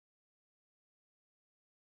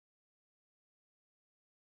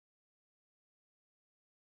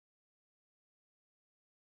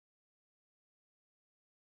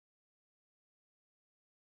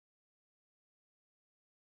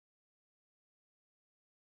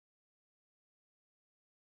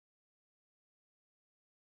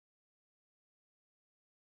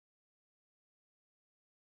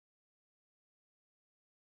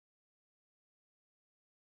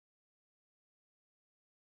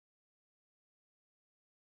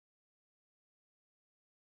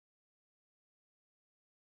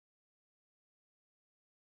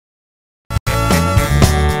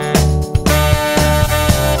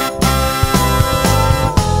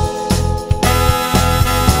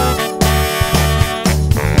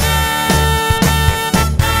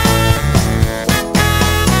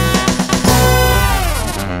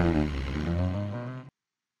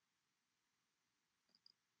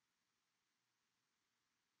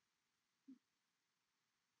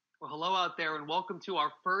Well, hello out there, and welcome to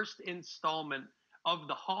our first installment of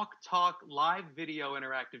the Hawk Talk live video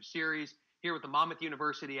interactive series here with the Monmouth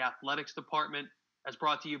University Athletics Department, as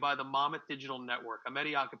brought to you by the Monmouth Digital Network. I'm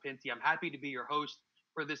Eddie Acapinti. I'm happy to be your host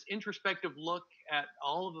for this introspective look at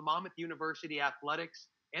all of the Monmouth University athletics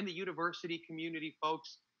and the university community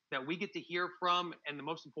folks that we get to hear from. And the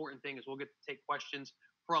most important thing is we'll get to take questions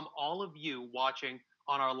from all of you watching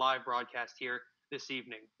on our live broadcast here this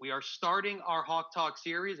evening. We are starting our Hawk Talk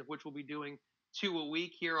series, of which we'll be doing 2 a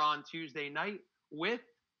week here on Tuesday night with,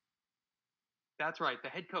 that's right, the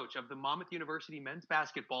head coach of the Monmouth University men's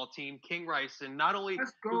basketball team, King Rice. And not only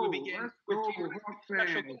Let's will go. we begin Let's with go, King Rice, Hawk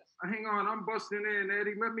special fans. guest. Hang on, I'm busting in,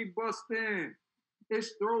 Eddie. Let me bust in.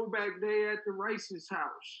 It's throwback day at the Rice's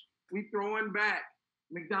house. We throwing back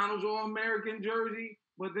McDonald's All-American jersey,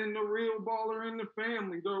 but then the real baller in the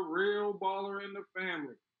family,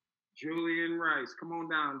 Julian Rice. Come on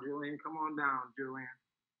down, Julian. Come on down, Julian.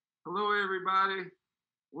 Hello, everybody.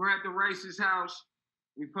 We're at the Rice's house.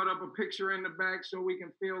 We put up a picture in the back so we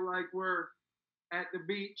can feel like we're at the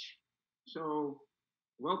beach. So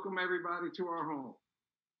welcome everybody to our home.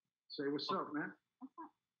 Say what's up, man. What's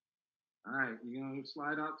up? All right, you gonna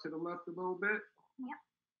slide out to the left a little bit? Yep.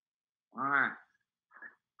 All right.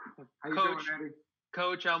 How you Coach. doing, Eddie?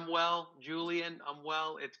 Coach, I'm well. Julian, I'm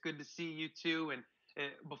well. It's good to see you too. And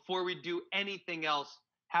before we do anything else,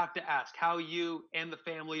 have to ask how you and the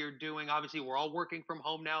family are doing. Obviously, we're all working from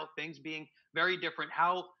home now, things being very different.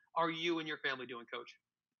 How are you and your family doing, Coach?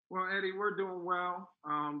 Well, Eddie, we're doing well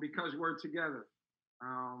because we're together.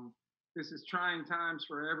 This is trying times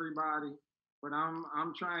for everybody, but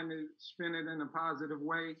I'm trying to spin it in a positive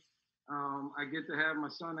way. I get to have my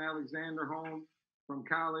son Alexander home from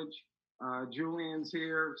college. Julian's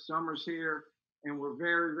here, Summer's here, and we're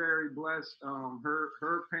very, very blessed.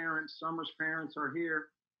 Her parents, Summer's parents, are here.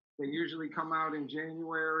 They usually come out in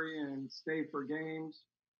January and stay for games,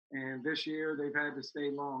 and this year they've had to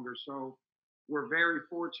stay longer. So we're very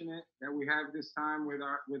fortunate that we have this time with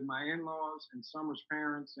my in-laws and Summer's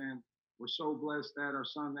parents, and we're so blessed that our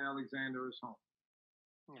son Alexander is home.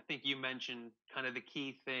 I think you mentioned kind of the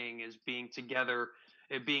key thing is being together,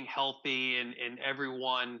 being healthy, and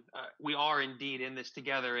everyone. We are indeed in this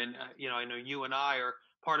together, and I know you and I are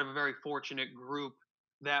part of a very fortunate group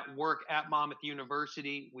that work at Monmouth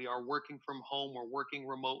University. We are working from home. We're working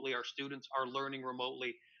remotely. Our students are learning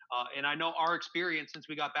remotely, and I know our experience since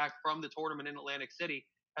we got back from the tournament in Atlantic City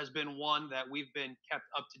has been one that we've been kept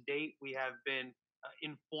up to date. We have been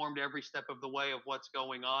informed every step of the way of what's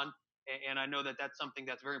going on. And I know that that's something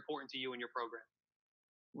that's very important to you and your program.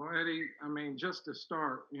 Well, Eddie, I mean, just to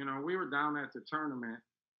start, we were down at the tournament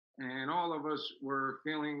and all of us were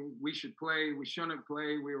feeling we should play, we shouldn't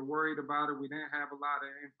play. We were worried about it. We didn't have a lot of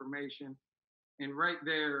information. And right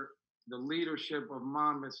there, the leadership of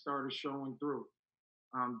Monmouth started showing through.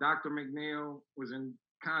 Dr. McNeil was in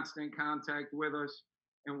constant contact with us.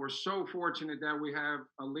 And we're so fortunate that we have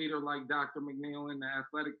a leader like Dr. McNeil in the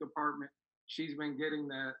athletic department. She's been getting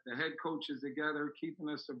the head coaches together, keeping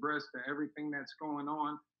us abreast of everything that's going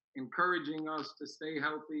on, encouraging us to stay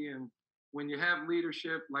healthy. And when you have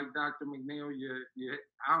leadership like Dr. McNeil,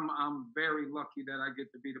 I'm very lucky that I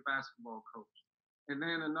get to be the basketball coach. And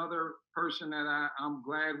then another person that I'm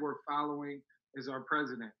glad we're following is our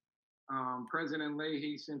president. President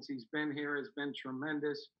Leahy, since he's been here, has been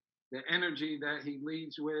tremendous. The energy that he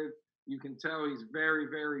leads with, you can tell he's very,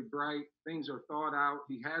 very bright. Things are thought out.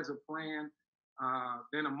 He has a plan.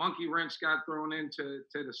 Then a monkey wrench got thrown into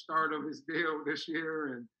the start of his deal this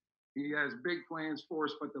year, and he has big plans for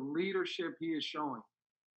us. But the leadership he is showing,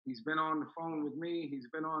 he's been on the phone with me. He's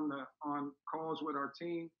been on calls with our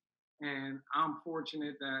team, and I'm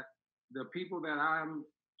fortunate that the people that I'm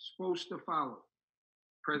supposed to follow,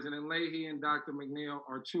 President Leahy and Dr. McNeil,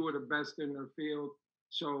 are two of the best in their field.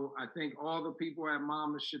 So I think all the people at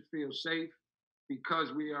Monmouth should feel safe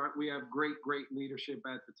because we have great leadership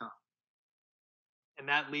at the top. And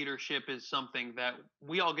that leadership is something that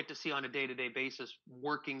we all get to see on a day-to-day basis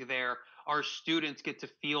working there. Our students get to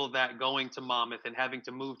feel that going to Monmouth and having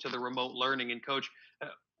to move to the remote learning. And Coach,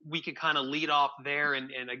 we can kind of lead off there.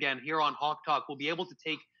 And again, here on Hawk Talk, we'll be able to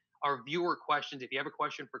take our viewer questions. If you have a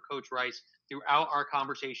question for Coach Rice throughout our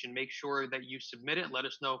conversation, make sure that you submit it. Let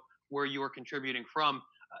us know where you are contributing from.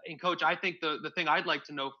 And Coach, I think the thing I'd like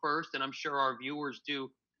to know first, and I'm sure our viewers do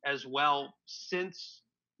as well, since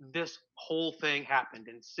this whole thing happened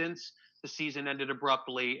and since the season ended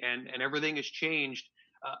abruptly and everything has changed,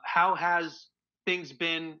 how has things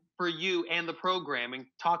been for you and the program, and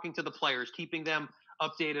talking to the players, keeping them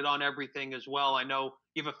updated on everything as well? I know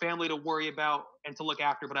you have a family to worry about and to look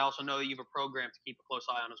after, but I also know that you have a program to keep a close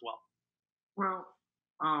eye on as well. Well,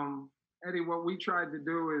 Eddie, what we tried to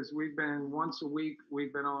do is we've been once a week,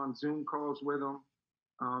 we've been on Zoom calls with them.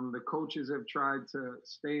 The coaches have tried to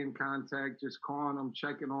stay in contact, just calling them,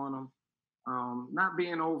 checking on them, not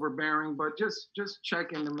being overbearing, but just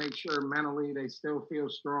checking to make sure mentally they still feel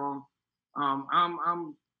strong.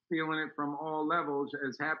 I'm feeling it from all levels.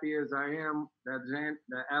 As happy as I am that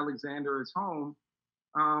that Alexander is home,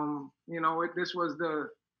 this was the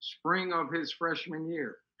spring of his freshman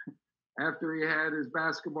year after he had his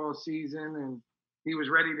basketball season and he was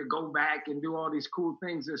ready to go back and do all these cool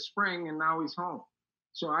things this spring, and now he's home.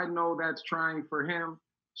 So I know that's trying for him.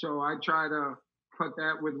 So I try to put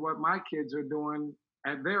that with what my kids are doing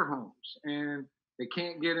at their homes. And they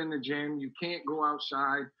can't get in the gym, you can't go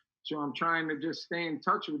outside. So I'm trying to just stay in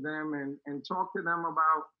touch with them and talk to them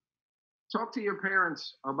about talk to your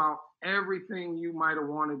parents about everything you might have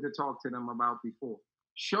wanted to talk to them about before.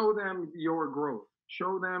 Show them your growth.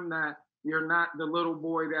 Show them that you're not the little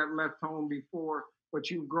boy that left home before, but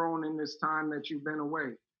you've grown in this time that you've been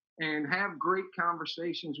away. And have great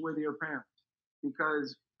conversations with your parents.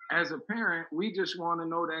 Because as a parent, we just want to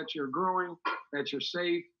know that you're growing, that you're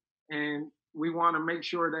safe, and we want to make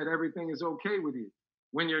sure that everything is okay with you.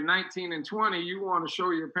 When you're 19 and 20, you want to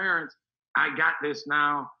show your parents, I got this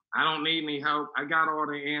now. I don't need any help. I got all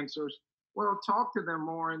the answers. Well, talk to them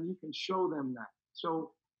more and you can show them that.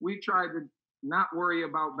 So we try to not worry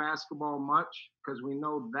about basketball much because we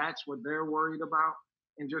know that's what they're worried about,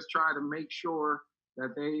 and just try to make sure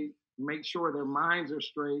that they make sure their minds are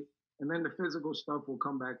straight, and then the physical stuff will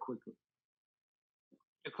come back quickly.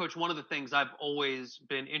 Coach, one of the things I've always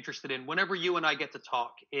been interested in whenever you and I get to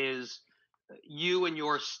talk is you and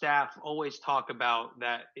your staff always talk about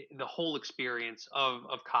that the whole experience of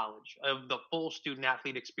college, of the full student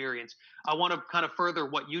athlete experience. I want to kind of further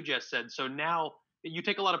what you just said. So now you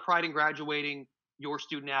take a lot of pride in graduating your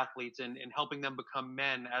student athletes and helping them become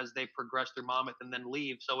men as they progress through Monmouth and then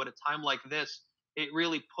leave. So at a time like this, it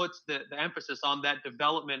really puts the emphasis on that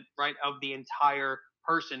development, right, of the entire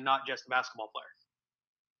person, not just the basketball player.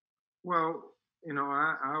 Well,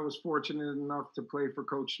 I was fortunate enough to play for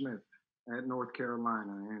Coach Smith at North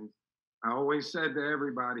Carolina. And I always said to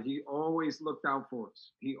everybody, he always looked out for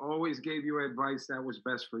us. He always gave you advice that was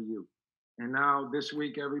best for you. And now this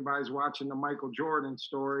week, everybody's watching the Michael Jordan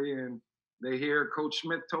story and they hear Coach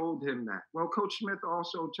Smith told him that. Well, Coach Smith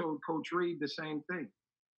also told Coach Reed the same thing.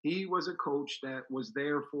 He was a coach that was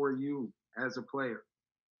there for you as a player.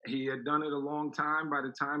 He had done it a long time by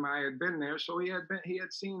the time I had been there, so he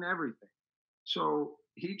had seen everything. So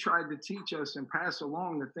he tried to teach us and pass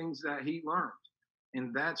along the things that he learned.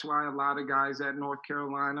 And that's why a lot of guys at North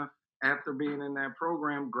Carolina, after being in that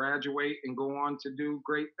program, graduate and go on to do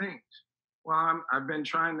great things. Well, I've been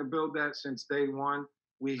trying to build that since day one.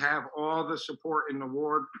 We have all the support in the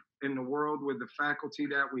world with the faculty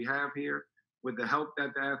that we have here, with the help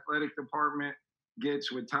that the athletic department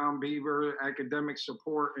gets with Tom Beaver, academic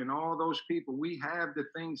support, and all those people. We have the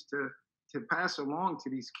things to pass along to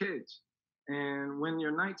these kids. And when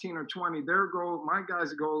you're 19 or 20, their goal, my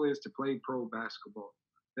guys' goal is to play pro basketball.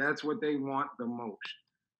 That's what they want the most.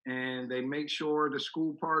 And they make sure the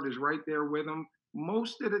school part is right there with them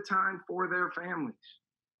most of the time for their families.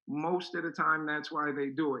 Most of the time, that's why they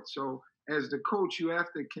do it. So, as the coach, you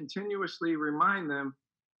have to continuously remind them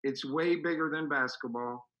it's way bigger than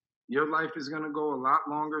basketball. Your life is going to go a lot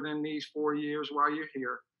longer than these 4 years while you're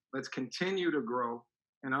here. Let's continue to grow.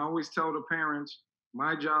 And I always tell the parents,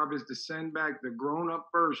 my job is to send back the grown up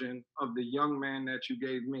version of the young man that you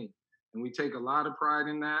gave me. And we take a lot of pride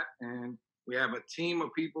in that. And we have a team of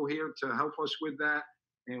people here to help us with that.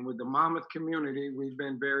 And with the Monmouth community, we've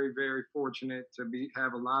been very, very fortunate to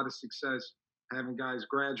have a lot of success having guys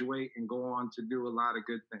graduate and go on to do a lot of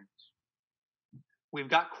good things. We've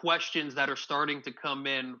got questions that are starting to come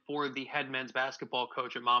in for the head men's basketball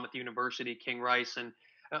coach at Monmouth University, King Rice. And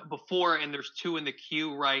and there's two in the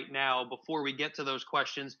queue right now. Before we get to those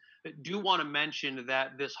questions, I do want to mention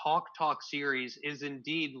that this Hawk Talk series is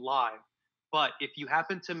indeed live. But if you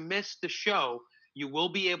happen to miss the show, you will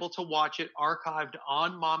be able to watch it archived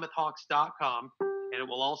on MonmouthHawks.com. And it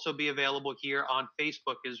will also be available here on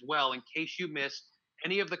Facebook as well in case you missed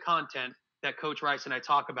any of the content that Coach Rice and I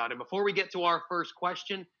talk about. And before we get to our first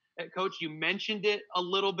question, Coach, you mentioned it a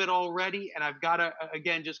little bit already, and I've got to,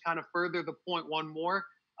 again, just kind of further the point one more.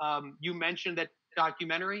 You mentioned that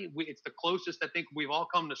documentary. It's the closest I think we've all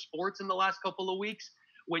come to sports in the last couple of weeks.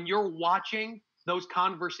 When you're watching those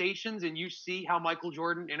conversations and you see how Michael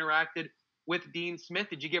Jordan interacted with Dean Smith,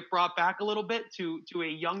 did you get brought back a little bit to a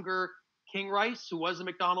younger King Rice, who was a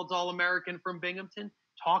McDonald's All-American from Binghamton,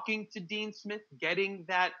 talking to Dean Smith, getting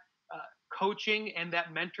that coaching and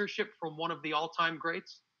that mentorship from one of the all-time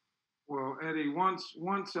greats? Well, Eddie, once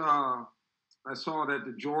I saw that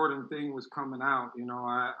the Jordan thing was coming out,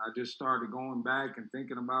 I just started going back and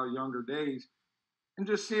thinking about younger days and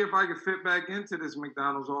just see if I could fit back into this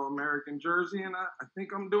McDonald's All American jersey. And I think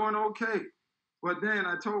I'm doing okay. But then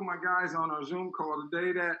I told my guys on our Zoom call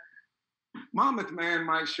today that Monmouth Man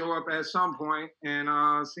might show up at some point,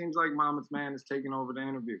 and seems like Monmouth Man is taking over the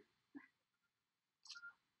interview.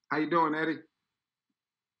 How you doing, Eddie?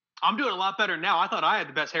 I'm doing a lot better now. I thought I had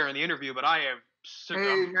the best hair in the interview, but I have.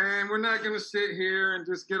 Hey, man, we're not gonna sit here and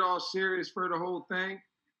just get all serious for the whole thing.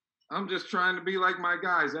 I'm just trying to be like my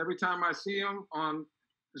guys. Every time I see them on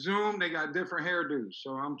Zoom, they got different hairdos,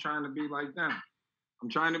 so I'm trying to be like them. I'm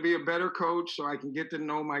trying to be a better coach so I can get to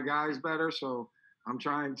know my guys better. So I'm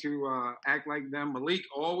trying to act like them. Malik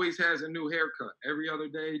always has a new haircut every other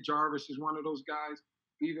day. Jarvis is one of those guys,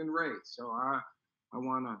 even Ray. So I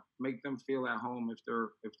want to make them feel at home if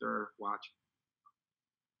they're watching.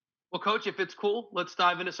 Well, Coach, if it's cool, let's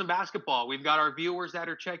dive into some basketball. We've got our viewers that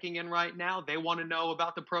are checking in right now. They want to know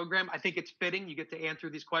about the program. I think it's fitting you get to answer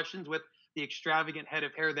these questions with the extravagant head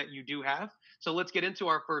of hair that you do have. So let's get into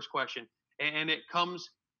our first question. And it comes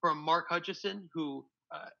from Mark Hutchison, who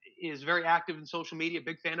is very active in social media,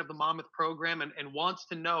 big fan of the Monmouth program, and wants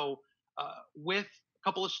to know with a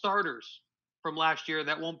couple of starters from last year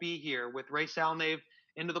that won't be here, with Ray Salnave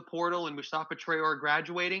into the portal and Mustafa Traore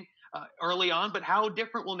graduating early on, but how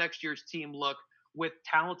different will next year's team look with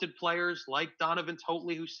talented players like Donovan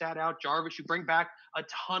Totley, who sat out, Jarvis? You bring back a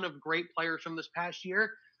ton of great players from this past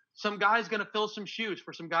year. Some guys going to fill some shoes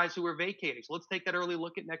for some guys who are vacating. So let's take that early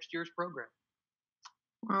look at next year's program.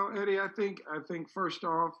 Well, Eddie, I think first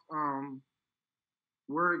off,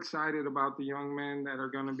 we're excited about the young men that are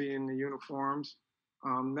going to be in the uniforms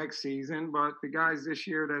next season. But the guys this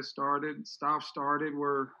year that started,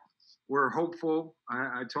 we're hopeful.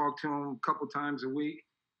 I talk to him a couple times a week.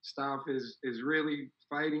 Staff is really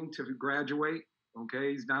fighting to graduate.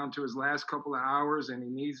 Okay, he's down to his last couple of hours, and he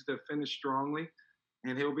needs to finish strongly.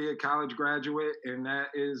 And he'll be a college graduate, and that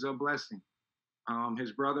is a blessing.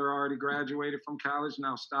 His brother already graduated from college.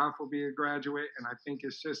 Now Staff will be a graduate, and I think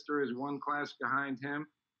his sister is one class behind him.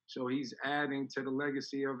 So he's adding to the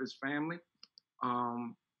legacy of his family.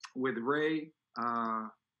 With Ray, I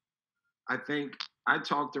think I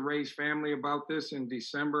talked to Ray's family about this in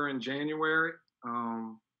December and January.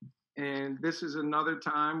 And this is another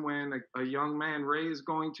time when a young man, Ray, is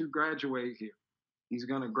going to graduate here. He's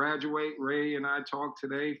going to graduate. Ray and I talked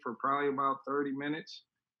today for probably about 30 minutes,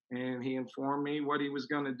 and he informed me what he was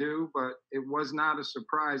going to do, but it was not a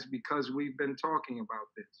surprise because we've been talking about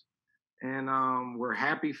this. And we're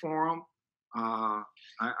happy for him.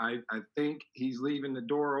 I think he's leaving the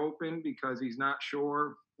door open because he's not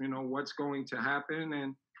sure, what's going to happen.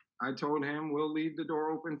 And I told him we'll leave the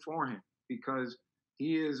door open for him because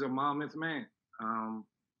he is a Monmouth man.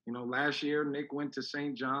 Last year Nick went to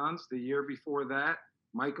St. John's. The year before that,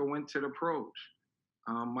 Micah went to the pros.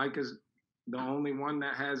 Micah's the only one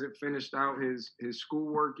that hasn't finished out his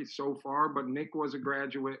schoolwork so far, but Nick was a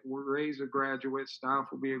graduate. Ray's a graduate. Staff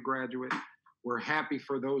will be a graduate. We're happy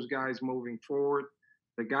for those guys moving forward.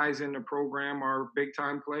 The guys in the program are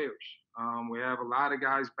big-time players. We have a lot of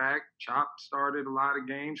guys back. Chop started a lot of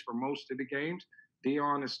games for most of the games.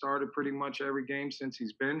 Dion has started pretty much every game since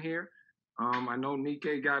he's been here. I know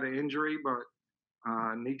Nike got an injury, but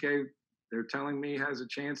Nike, they're telling me, has a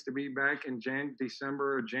chance to be back in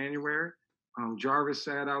December or January. Jarvis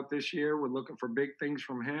sat out this year. We're looking for big things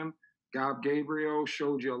from him. Gob Gabriel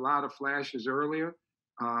showed you a lot of flashes earlier.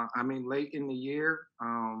 Late in the year.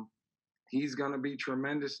 He's going to be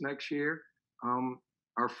tremendous next year.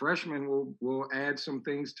 Our freshmen will add some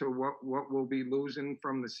things to what we'll be losing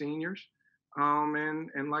from the seniors.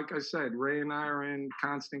 And like I said, Ray and I are in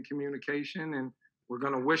constant communication, and we're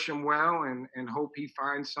going to wish him well and hope he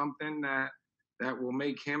finds something that will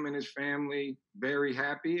make him and his family very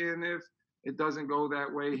happy. And if it doesn't go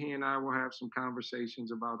that way, he and I will have some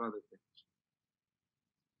conversations about other things.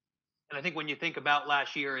 And I think when you think about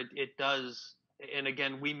last year, it does. And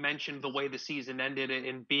again, we mentioned the way the season ended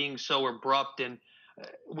and being so abrupt. And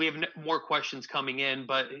we have more questions coming in.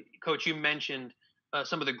 But, Coach, you mentioned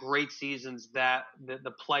some of the great seasons that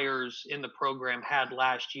the players in the program had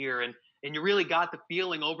last year. And you really got the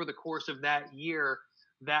feeling over the course of that year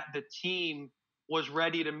that the team was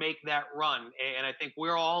ready to make that run. And I think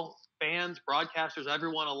we're all fans, broadcasters,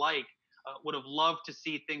 everyone alike, would have loved to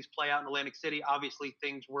see things play out in Atlantic City. Obviously,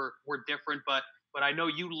 things were different, but I know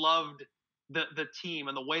you loved the team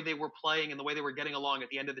and the way they were playing and the way they were getting along at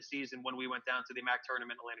the end of the season when we went down to the MAC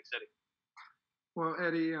tournament in Atlantic City. Well,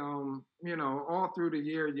 Eddie, all through the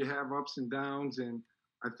year you have ups and downs, and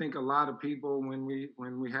I think a lot of people when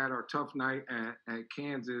we had our tough night at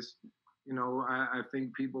Kansas, I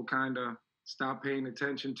think people kind of stopped paying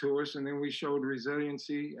attention to us, and then we showed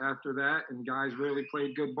resiliency after that, and guys really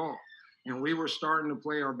played good ball. And we were starting to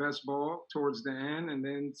play our best ball towards the end, and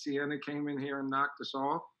then Sienna came in here and knocked us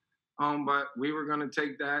off. But we were going to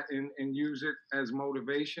take that and use it as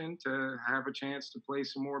motivation to have a chance to play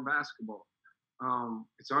some more basketball.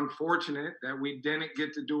 It's unfortunate that we didn't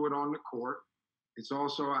get to do it on the court. It's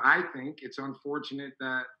also, I think, it's unfortunate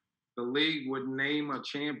that the league would name a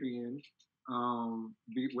champion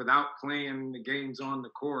without playing the games on the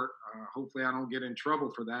court. Hopefully, I don't get in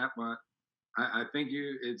trouble for that, but I think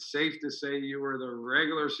it's safe to say you were the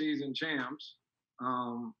regular season champs.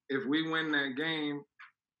 If we win that game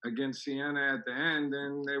against Siena at the end,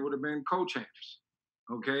 then they would have been co-champs.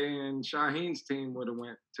 Okay, and Shaheen's team would have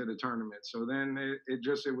went to the tournament. So then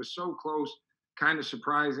it was so close, kind of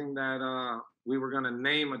surprising that we were going to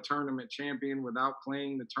name a tournament champion without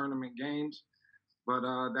playing the tournament games. But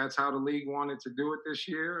that's how the league wanted to do it this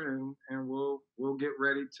year, and we'll get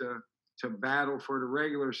ready to battle for the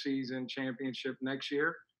regular season championship next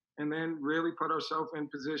year, and then really put ourselves in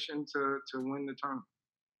position to win the tournament.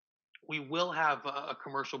 We will have a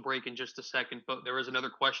commercial break in just a second, but there is another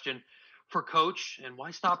question for Coach. And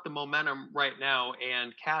why stop the momentum right now?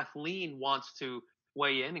 And Kathleen wants to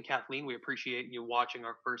weigh in. And Kathleen, we appreciate you watching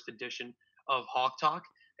our first edition of Hawk Talk.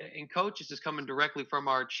 And Coach, this is coming directly from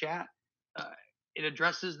our chat. Uh, it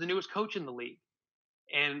addresses the newest coach in the league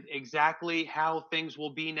and exactly how things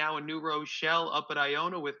will be now in New Rochelle up at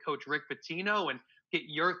Iona with Coach Rick Pitino, and get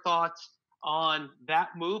your thoughts on that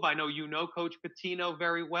move. I know you know Coach Pitino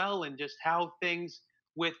very well, and just how things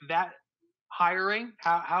with that hiring.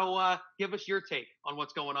 How give us your take on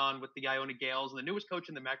what's going on with the Iona Gales and the newest coach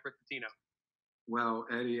in the MAC, Rick Pitino. Well,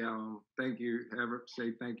 Eddie, thank you. Ever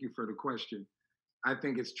say thank you for the question. I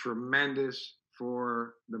think it's tremendous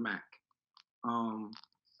for the MAC. Um,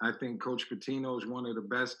 I think Coach Pitino is one of the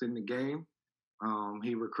best in the game.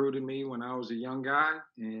 He recruited me when I was a young guy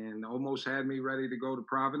and almost had me ready to go to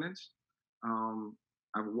Providence.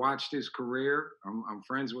 I've watched his career. I'm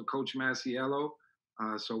friends with Coach Masiello.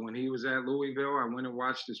 So when he was at Louisville, I went and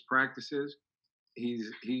watched his practices. He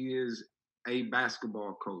is a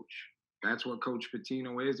basketball coach. That's what Coach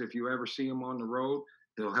Pitino is. If you ever see him on the road,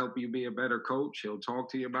 he'll help you be a better coach. He'll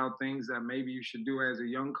talk to you about things that maybe you should do as a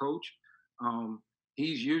young coach.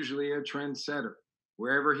 He's usually a trendsetter.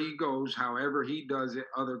 Wherever he goes, however he does it,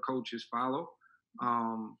 other coaches follow.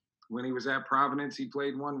 When he was at Providence, he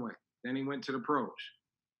played one way. Then he went to the pros.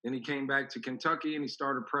 Then he came back to Kentucky and he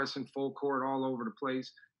started pressing full court all over the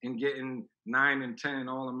place and getting 9 and 10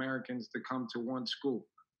 All Americans to come to one school.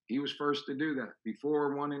 He was first to do that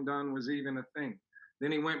before one and done was even a thing.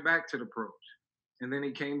 Then he went back to the pros. And then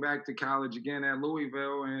he came back to college again at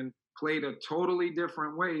Louisville and played a totally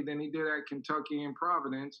different way than he did at Kentucky and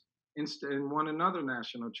Providence and won another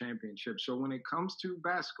national championship. So when it comes to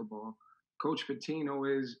basketball, Coach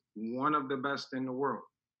Pitino is one of the best in the world.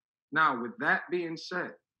 Now, with that being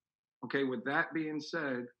said,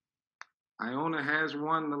 Iona has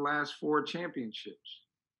won the last 4 championships.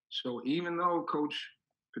 So even though Coach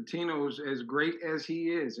Pitino's as great as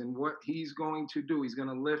he is and what he's going to do, he's going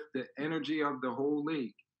to lift the energy of the whole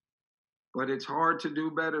league. But it's hard to do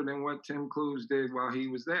better than what Tim Clues did while he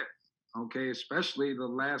was there. Okay, especially the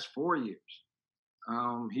last 4 years.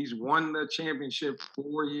 He's won the championship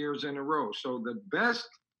 4 years in a row. So the best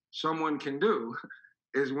someone can do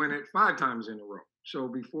is win it 5 times in a row. So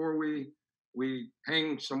before we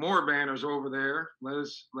hang some more banners over there,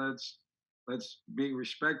 let's be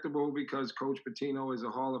respectable because Coach Pitino is a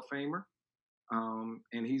Hall of Famer.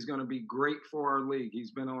 And he's going to be great for our league.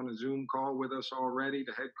 He's been on a Zoom call with us already,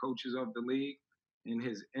 the head coaches of the league, and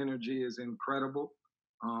his energy is incredible.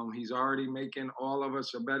 He's already making all of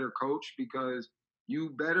us a better coach because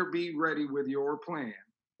you better be ready with your plan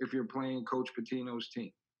if you're playing Coach Pitino's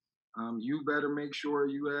team. You better make sure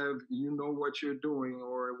you know what you're doing,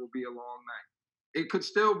 or it will be a long night. It could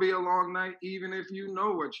still be a long night even if you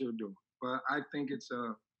know what you're doing. But I think it's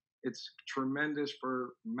tremendous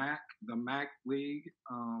for the MAC League,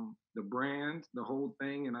 the brand, the whole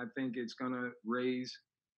thing, and I think it's going to raise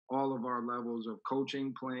all of our levels of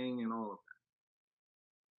coaching, playing, and all of that.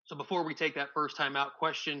 So before we take that first time out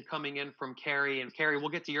question coming in from Carrie, and Carrie, we'll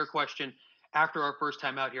get to your question after our first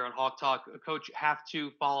time out here on Hawk Talk. Coach, have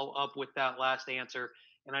to follow up with that last answer.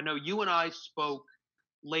 And I know you and I spoke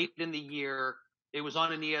late in the year. It was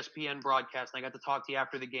on an ESPN broadcast, and I got to talk to you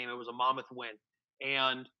after the game. It was a Monmouth win.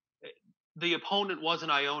 And the opponent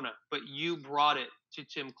wasn't Iona, but you brought it to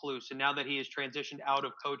Tim Kluse. And now that he has transitioned out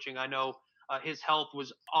of coaching, I know his health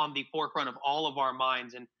was on the forefront of all of our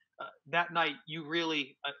minds. And that night, you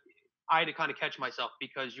really, I had to kind of catch myself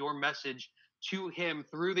because your message to him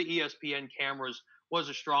through the ESPN cameras was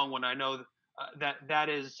a strong one. I know that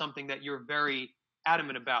is something that you're very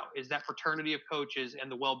adamant about, is that fraternity of coaches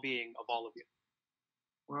and the well-being of all of you.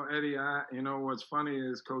 Well, Eddie, what's funny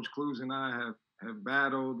is Coach Clues and I have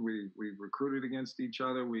battled. We've recruited against each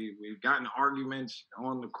other. We've gotten arguments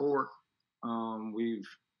on the court. We've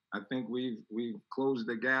I think we've closed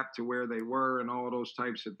the gap to where they were and all those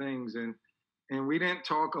types of things. And we didn't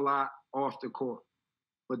talk a lot off the court.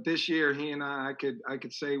 But this year, he and I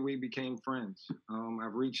could say we became friends.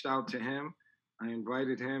 I've reached out to him. I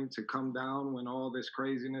invited him to come down when all this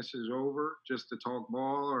craziness is over, just to talk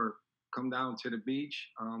ball or come down to the beach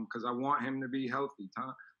because I want him to be healthy.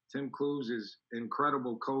 Tim Clues is an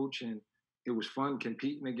incredible coach, and it was fun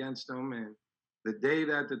competing against him. And the day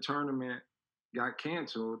that the tournament got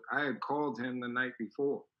canceled, I had called him the night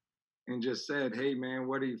before and just said, "Hey, man,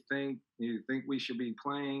 what do you think? You think we should be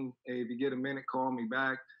playing? Hey, if you get a minute, call me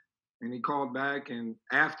back." And he called back, and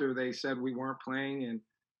after they said we weren't playing, and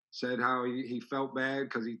said how he felt bad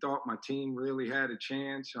because he thought my team really had a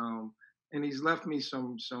chance. And he's left me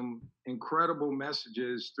some incredible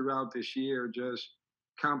messages throughout this year, just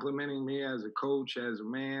complimenting me as a coach, as a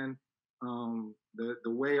man, the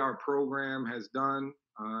way our program has done.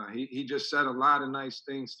 He just said a lot of nice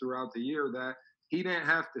things throughout the year that he didn't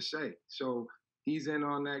have to say. So he's in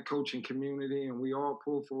on that coaching community, and we all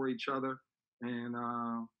pull for each other. And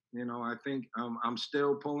I think I'm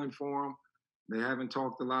still pulling for him. They haven't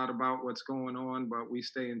talked a lot about what's going on, but we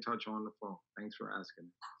stay in touch on the phone. Thanks for asking.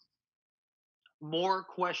 More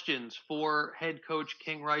questions for head coach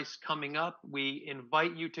King Rice coming up. We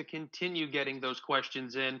invite you to continue getting those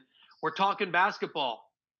questions in. We're talking basketball,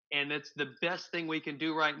 and it's the best thing we can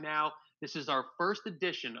do right now. This is our first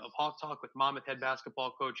edition of Hawk Talk with Monmouth head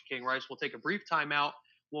basketball coach King Rice. We'll take a brief timeout.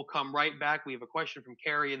 We'll come right back. We have a question from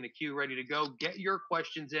Carrie in the queue ready to go. Get your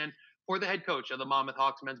questions in for the head coach of the Monmouth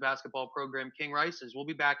Hawks men's basketball program, King Rice, as we'll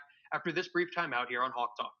be back after this brief timeout here on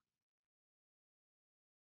Hawk Talk.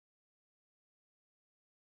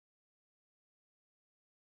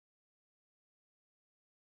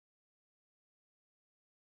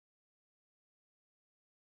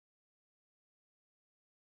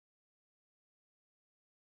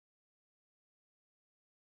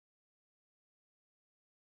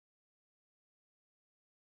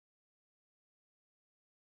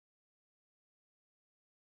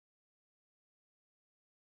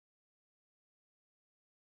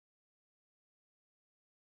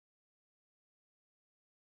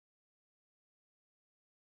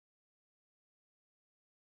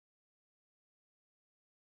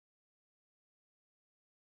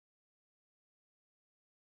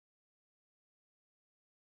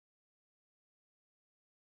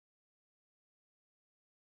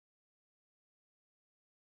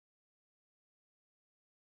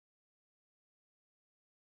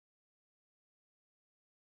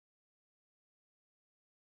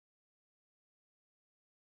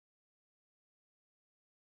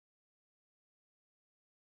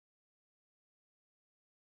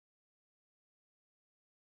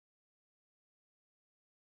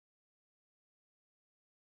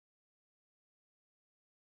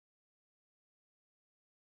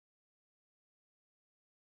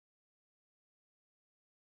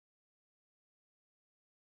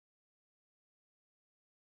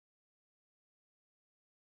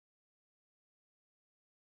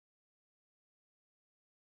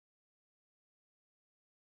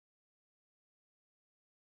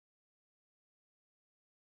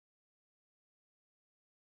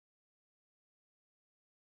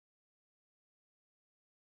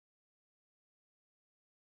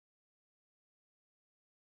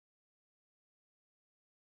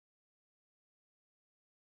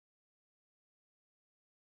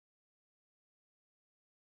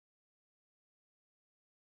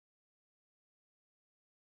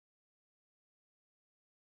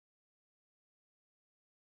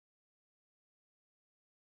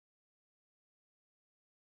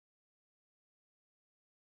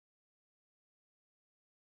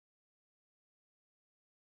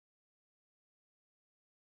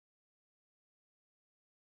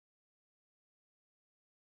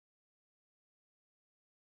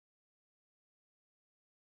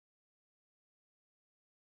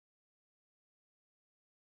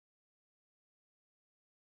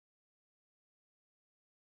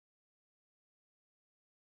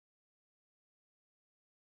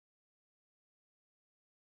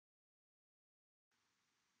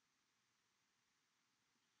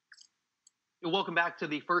 Welcome back to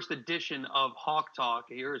the first edition of Hawk Talk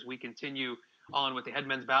here as we continue on with the head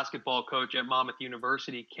men's basketball coach at Monmouth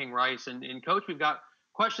University, King Rice. And coach, we've got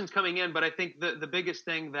questions coming in, but I think the biggest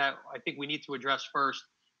thing that I think we need to address first,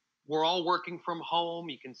 we're all working from home.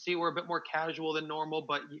 You can see we're a bit more casual than normal,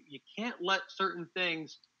 but you can't let certain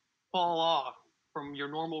things fall off from your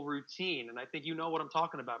normal routine. And I think you know what I'm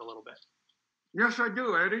talking about a little bit. Yes, I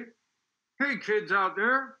do, Eddie. Hey, kids out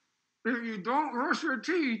there, if you don't brush your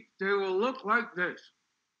teeth, they will look like this.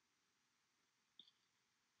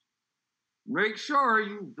 Make sure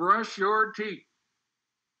you brush your teeth.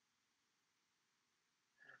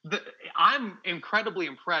 the, I'm incredibly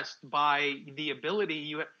impressed by the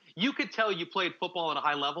ability you could tell you played football at a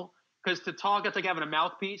high level because to talk it's like having a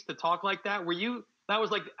mouthpiece to talk like that. Were you that was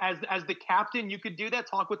like as the captain you could do that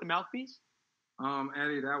talk with the mouthpiece?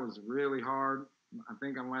 Eddie, that was really hard. I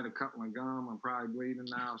think I might have cut my gum. I'm probably bleeding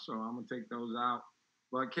now, so I'm gonna take those out.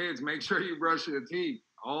 But kids, make sure you brush your teeth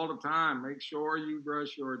all the time. Make sure you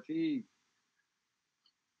brush your teeth.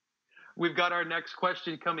 We've got our next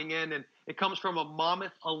question coming in, and it comes from a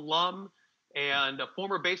Monmouth alum and a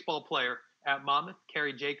former baseball player at Monmouth,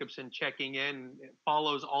 Kerry Jacobson, checking in. It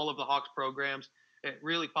follows all of the Hawks programs. It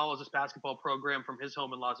really follows this basketball program from his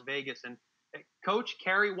home in Las Vegas. And Coach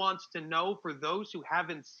Kerry wants to know for those who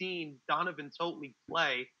haven't seen Donovan Totley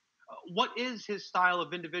play, what is his style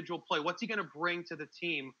of individual play? What's he going to bring to the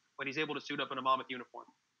team when he's able to suit up in a Monmouth uniform?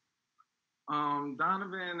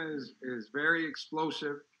 Donovan is very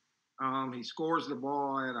explosive. He scores the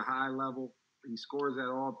ball at a high level. He scores at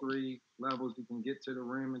all three levels. He can get to the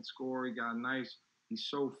rim and score. He got nice. He's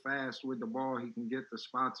so fast with the ball. He can get the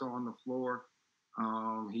spots on the floor.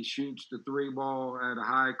 He shoots the three ball at a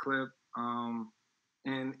high clip.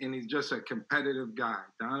 And he's just a competitive guy.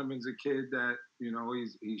 Donovan's a kid that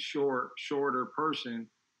he's shorter person,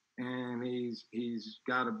 and he's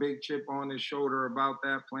got a big chip on his shoulder about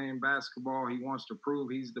that playing basketball. He wants to prove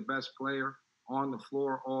he's the best player on the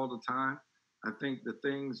floor all the time. I think the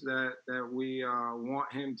things that we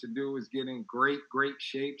want him to do is get in great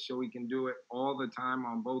shape so he can do it all the time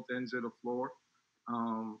on both ends of the floor.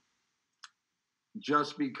 Um,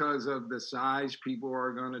 just because of the size, people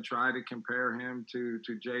are going to try to compare him to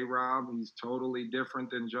J. Rob. He's totally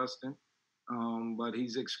different than Justin, but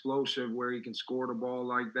he's explosive where he can score the ball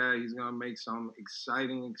like that. He's going to make some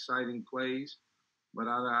exciting plays. But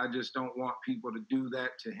I just don't want people to do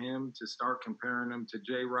that to him, to start comparing him to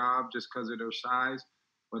J. Rob just because of their size.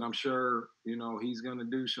 But I'm sure, he's going to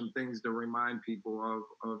do some things to remind people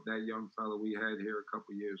of that young fellow we had here a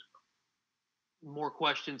couple years ago. More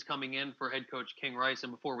questions coming in for head coach King Rice.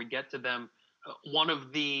 And before we get to them, one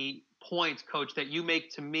of the points, coach, that you make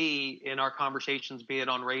to me in our conversations, be it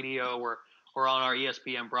on radio or on our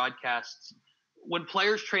ESPN broadcasts, when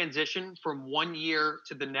players transition from one year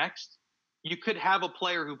to the next, you could have a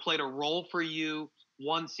player who played a role for you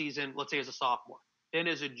one season, let's say as a sophomore. Then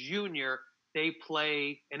as a junior, they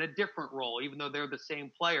play in a different role, even though they're the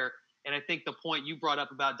same player. And I think the point you brought up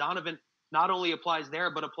about Donovan not only applies there,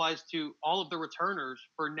 but applies to all of the returners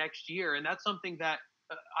for next year. And that's something that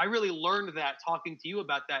I really learned that talking to you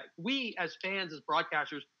about that. We as fans, as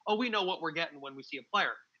broadcasters, we know what we're getting when we see a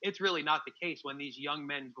player. It's really not the case when these young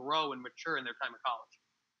men grow and mature in their time of college.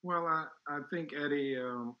 Well, I think, Eddie,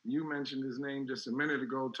 you mentioned his name just a minute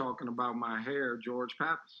ago talking about my hair, George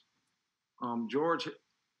Pappas. George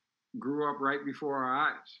grew up right before our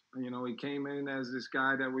eyes. He came in as this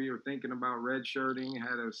guy that we were thinking about redshirting,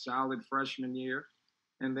 had a solid freshman year.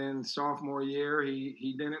 And then sophomore year,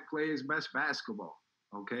 he didn't play his best basketball,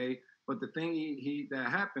 okay? But the thing that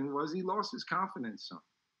happened was he lost his confidence some.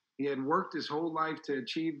 He had worked his whole life to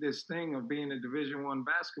achieve this thing of being a Division I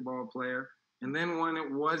basketball player, and then when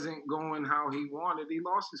it wasn't going how he wanted, he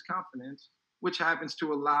lost his confidence, which happens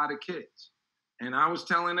to a lot of kids. And I was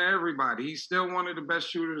telling everybody, he's still one of the best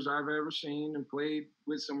shooters I've ever seen and played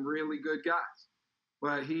with some really good guys.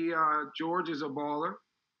 But George is a baller.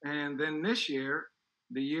 And then this year,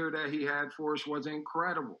 the year that he had for us was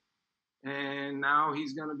incredible. And now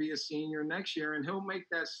he's going to be a senior next year, and he'll make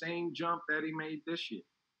that same jump that he made this year.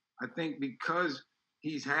 I think because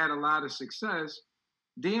he's had a lot of success,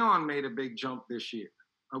 Dion made a big jump this year,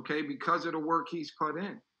 okay, because of the work he's put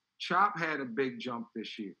in. Chop had a big jump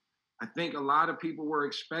this year. I think a lot of people were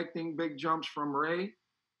expecting big jumps from Ray,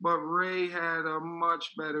 but Ray had a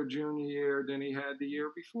much better junior year than he had the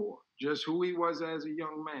year before, just who he was as a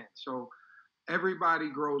young man. So everybody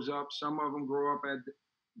grows up. Some of them grow up at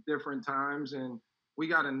different times, and we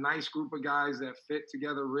got a nice group of guys that fit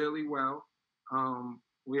together really well.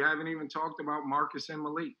 We haven't even talked about Marcus and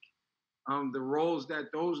Malik. The roles that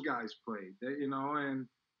those guys played, and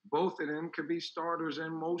both of them could be starters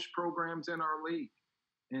in most programs in our league,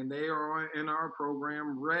 and they are in our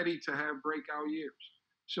program ready to have breakout years.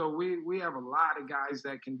 So we have a lot of guys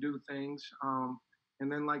that can do things.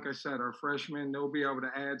 And then, like I said, our freshmen, they'll be able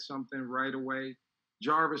to add something right away.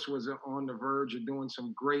 Jarvis was on the verge of doing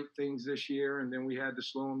some great things this year, and then we had to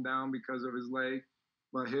slow him down because of his leg.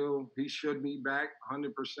 But he should be back 100%.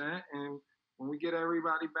 And when we get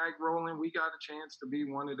everybody back rolling, we got a chance to be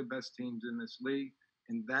one of the best teams in this league,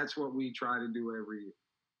 and that's what we try to do every year.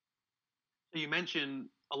 So you mentioned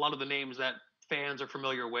a lot of the names that fans are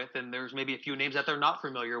familiar with, and there's maybe a few names that they're not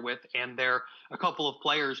familiar with, and there are a couple of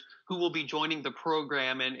players who will be joining the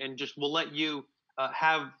program, and just we'll let you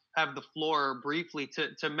have the floor briefly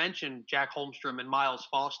to mention Jack Holmstrom and Miles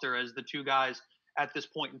Foster as the two guys at this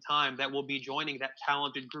point in time that will be joining that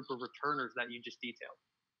talented group of returners that you just detailed.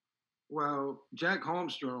 Well, Jack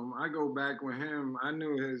Holmstrom, I go back with him. I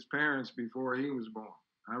knew his parents before he was born.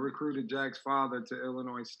 I recruited Jack's father to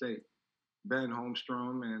Illinois State, Ben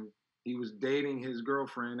Holmstrom, and he was dating his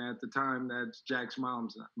girlfriend at the time. That's Jack's mom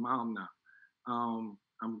now.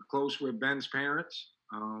 I'm close with Ben's parents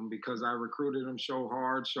because I recruited him so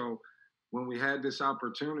hard. So when we had this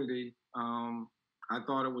opportunity, I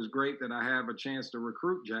thought it was great that I have a chance to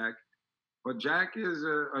recruit Jack. But Jack is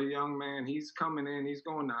a young man. He's coming in. He's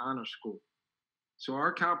going to honor school. So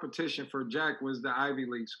our competition for Jack was the Ivy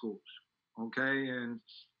League schools. Okay, and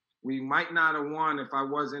we might not have won if I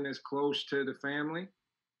wasn't as close to the family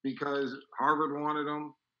because Harvard wanted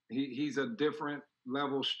him. He's a different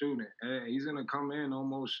level student. He's going to come in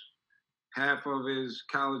almost half of his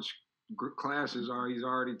college classes are he's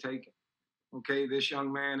already taken. Okay, this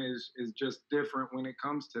young man is just different when it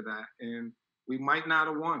comes to that, and we might not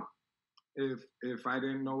have won if I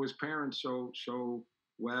didn't know his parents so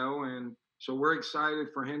well, and so we're excited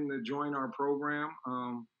for him to join our program.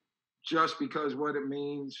 Just because what it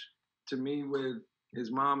means to me with his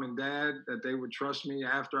mom and dad that they would trust me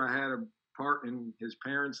after I had a part in his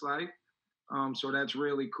parents' life. So that's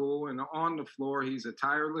really cool. And on the floor, he's a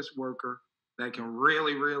tireless worker that can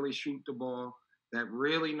really, really shoot the ball, that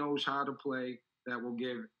really knows how to play, that will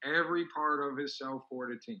give every part of himself for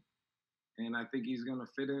the team. And I think he's going to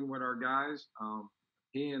fit in with our guys.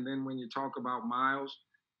 And then when you talk about Miles,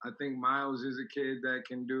 I think Miles is a kid that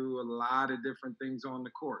can do a lot of different things on the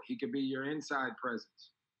court. He could be your inside presence,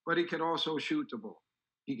 but he could also shoot the ball.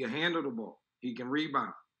 He can handle the ball. He can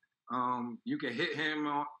rebound. You can hit him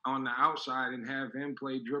on the outside and have him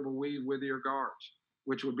play dribble weave with your guards,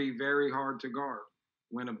 which would be very hard to guard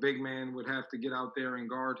when a big man would have to get out there and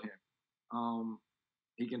guard him.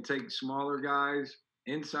 He can take smaller guys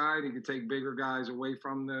inside. He can take bigger guys away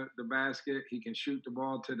from the basket. He can shoot the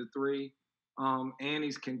ball to the three. And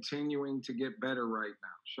he's continuing to get better right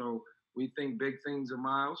now. So we think big things of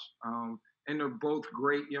Miles. And they're both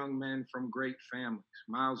great young men from great families.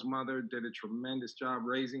 Miles' mother did a tremendous job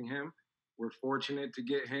raising him. We're fortunate to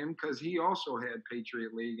get him because he also had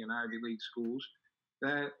Patriot League and Ivy League schools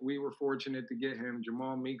that we were fortunate to get him.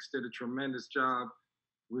 Jamal Meeks did a tremendous job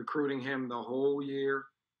recruiting him the whole year.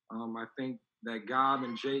 I think that Gob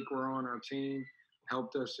and Jake were on our team,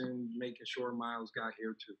 helped us in making sure Miles got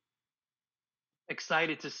here too.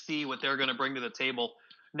 Excited to see what they're going to bring to the table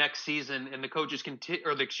next season, and the coaches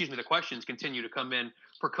the questions continue to come in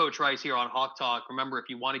for Coach Rice here on Hawk Talk. Remember, if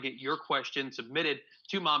you want to get your question submitted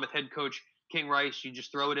to Monmouth head coach King Rice, you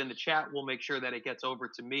just throw it in the chat. We'll make sure that it gets over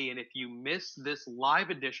to me. And if you miss this live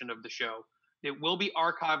edition of the show, it will be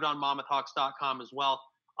archived on MonmouthHawks.com as well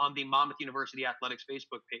on the Monmouth University Athletics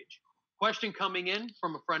Facebook page. Question coming in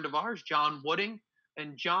from a friend of ours, John Wooding.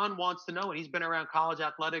 And John wants to know, and he's been around college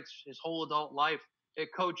athletics his whole adult life.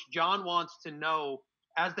 Coach John wants to know,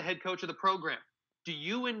 as the head coach of the program, do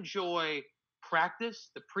you enjoy practice,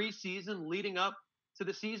 the preseason leading up to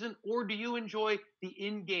the season, or do you enjoy the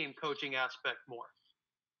in-game coaching aspect more?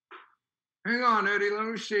 Hang on, Eddie. Let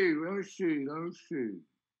me see. Let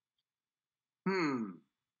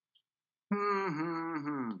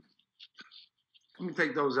me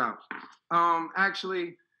take those out.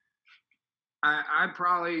 Actually, I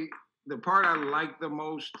probably the part I like the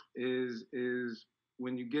most is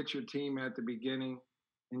when you get your team at the beginning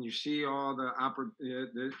and you see all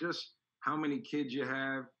just how many kids you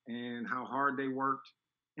have and how hard they worked,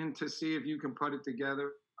 and to see if you can put it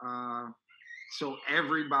together so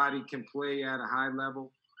everybody can play at a high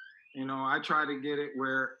level. You know, I try to get it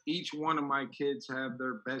where each one of my kids have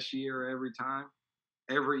their best year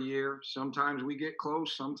every year. Sometimes we get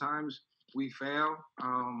close, sometimes we fail.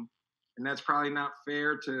 And that's probably not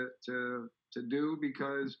fair to do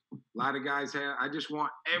because a lot of guys I just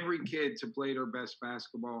want every kid to play their best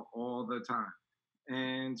basketball all the time.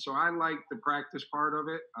 And so I like the practice part of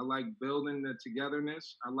it. I like building the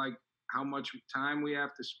togetherness. I like how much time we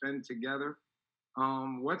have to spend together.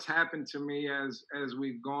 What's happened to me as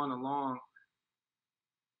we've gone along,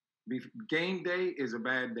 game day is a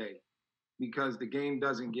bad day because the game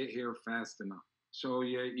doesn't get here fast enough. So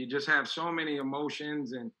you just have so many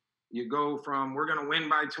emotions, and you go from we're going to win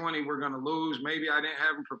by 20, we're going to lose. Maybe I didn't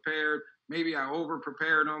have them prepared. Maybe I over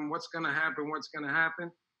prepared them. What's going to happen? What's going to happen?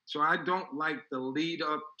 So I don't like the lead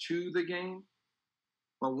up to the game.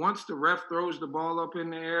 But once the ref throws the ball up in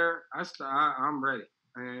the air, I'm ready.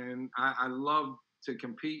 And I love to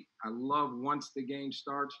compete. I love once the game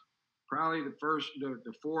starts. Probably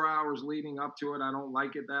the 4 hours leading up to it, I don't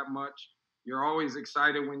like it that much. You're always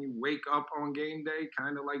excited when you wake up on game day,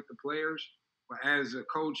 kind of like the players. But as a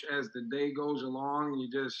coach, as the day goes along, you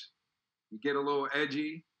get a little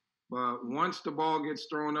edgy. But once the ball gets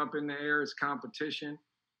thrown up in the air, it's competition.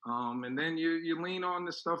 And then you lean on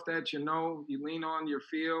the stuff that you know, you lean on your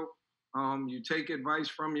feel, you take advice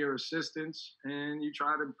from your assistants, and you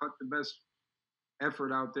try to put the best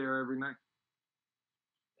effort out there every night.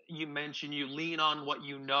 You mentioned you lean on what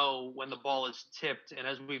you know when the ball is tipped. And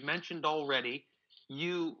as we've mentioned already,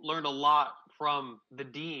 you learned a lot from the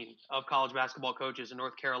dean of college basketball coaches in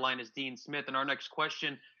North Carolina's Dean Smith. And our next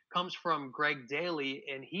question comes from Greg Daly,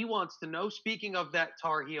 and he wants to know, speaking of that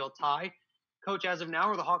Tar Heel tie, Coach, as of now,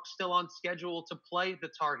 are the Hawks still on schedule to play the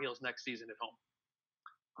Tar Heels next season at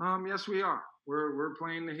home? Yes, we are. We're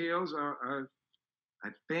playing the Heels. I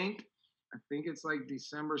think I think it's like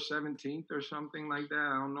December 17th or something like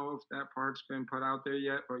that. I don't know if that part's been put out there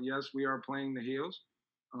yet, but yes, we are playing the Heels.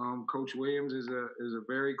 Coach Williams is a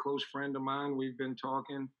very close friend of mine. We've been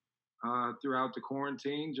talking throughout the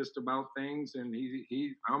quarantine just about things, and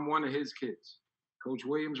he I'm one of his kids. Coach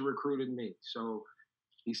Williams recruited me, so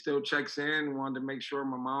he still checks in. Wanted to make sure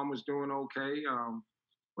my mom was doing okay.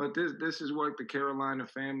 But this is what the Carolina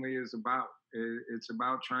family is about. It's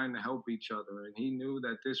about trying to help each other, and he knew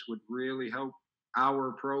that this would really help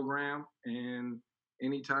our program. And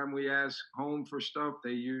anytime we ask home for stuff,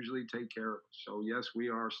 they usually take care of us. So yes, we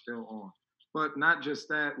are still on. But not just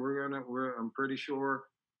that, I'm pretty sure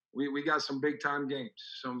we got some big time games,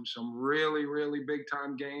 some really big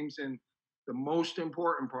time games. And the most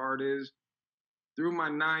important part is through my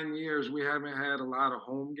 9 years, we haven't had a lot of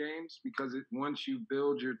home games because once you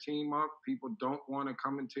build your team up, people don't want to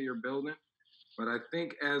come into your building. But I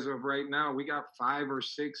think as of right now, we got 5 or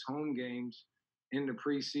 6 home games in the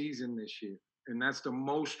preseason this year, and that's the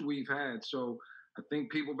most we've had. So I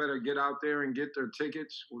think people better get out there and get their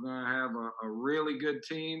tickets. We're going to have a really good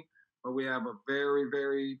team, but we have a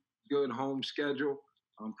very good home schedule.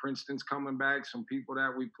 Princeton's coming back, some people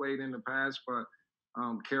that we played in the past, but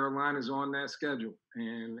Carolina's on that schedule,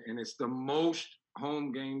 and it's the most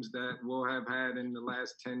home games that we'll have had in the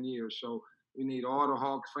last 10 years. So we need all the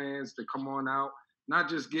Hawk fans to come on out, not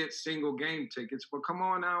just get single game tickets, but come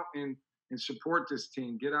on out and support this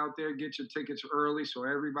team. Get out there, get your tickets early so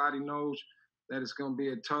everybody knows that it's going to be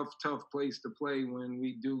a tough place to play when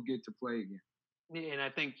we do get to play again. And I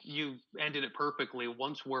think you ended it perfectly.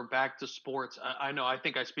 Once we're back to sports, I know I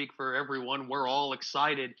think I speak for everyone. We're all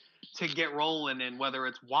excited to get rolling, and whether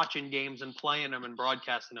it's watching games and playing them and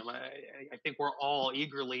broadcasting them, I think we're all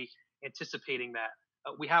eagerly anticipating that.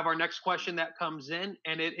 We have our next question that comes in,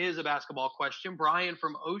 and it is a basketball question. Brian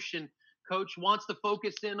from Ocean, coach, wants to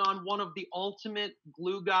focus in on one of the ultimate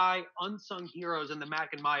glue guy, unsung heroes in the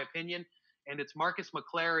MAC, in my opinion, and it's Marcus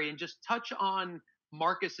McClary, and just touch on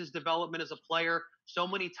Marcus's development as a player, so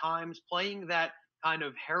many times playing that kind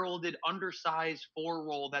of heralded undersized four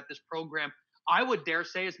role that this program, I would dare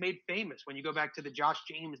say, is made famous when you go back to the Josh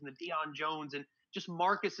James and the Deion Jones, and just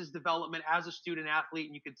Marcus's development as a student athlete.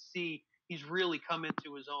 And you could see he's really come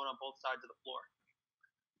into his own on both sides of the floor.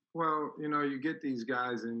 Well, you get these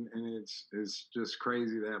guys, and it's just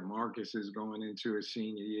crazy that Marcus is going into his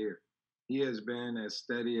senior year. He has been as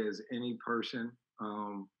steady as any person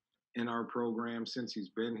in our program since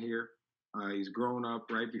he's been here. He's grown up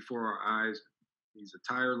right before our eyes. He's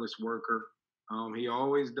a tireless worker. He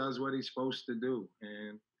always does what he's supposed to do,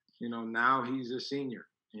 and now he's a senior.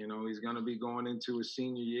 He's going to be going into his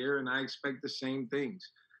senior year, and I expect the same things.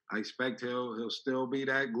 I expect he'll still be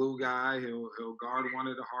that glue guy. He'll guard one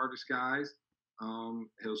of the hardest guys.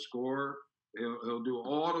 He'll score. He'll do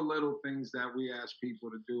all the little things that we ask people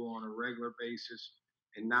to do on a regular basis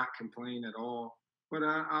and not complain at all. But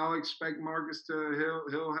I'll expect Marcus to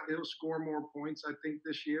he'll score more points, I think,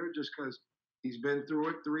 this year, just because he's been through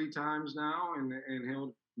it 3 times now, and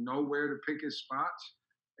he'll know where to pick his spots.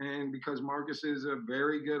 And because Marcus is a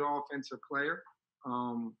very good offensive player,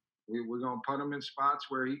 We're going to put him in spots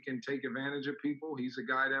where he can take advantage of people. He's a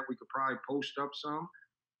guy that we could probably post up some.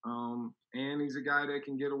 And he's a guy that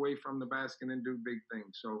can get away from the basket and do big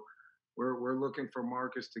things. So we're looking for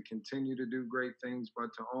Marcus to continue to do great things, but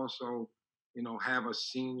to also, have a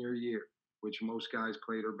senior year, which most guys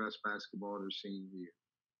play their best basketball their senior year.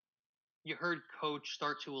 You heard Coach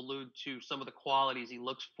start to allude to some of the qualities he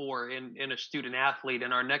looks for in a student athlete.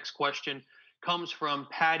 And our next question comes from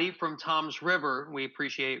Patty from Tom's River. We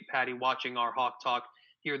appreciate Patty watching our Hawk Talk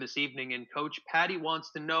here this evening. And Coach, Patty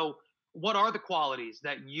wants to know, what are the qualities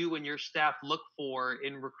that you and your staff look for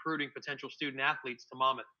in recruiting potential student athletes to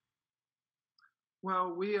Monmouth?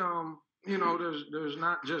 Well, there's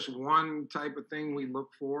not just one type of thing we look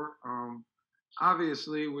for.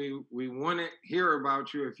 Obviously, we wouldn't hear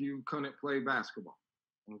about you if you couldn't play basketball.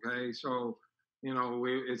 Okay, so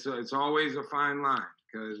it's always a fine line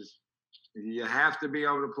because you have to be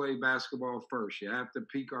able to play basketball first. You have to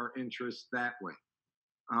pique our interest that way.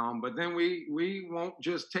 But then we won't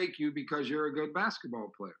just take you because you're a good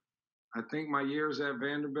basketball player. I think my years at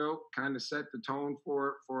Vanderbilt kind of set the tone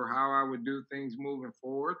for how I would do things moving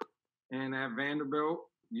forward. And at Vanderbilt,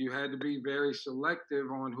 you had to be very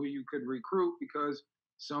selective on who you could recruit because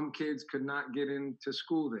some kids could not get into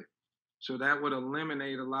school there. So that would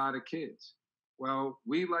eliminate a lot of kids. Well,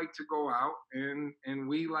 we like to go out and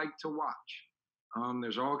we like to watch.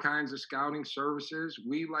 There's all kinds of scouting services.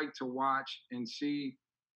 We like to watch and see,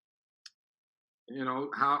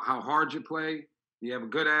 how hard you play. You have a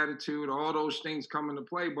good attitude. All those things come into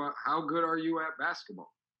play. But how good are you at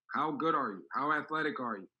basketball? How good are you? How athletic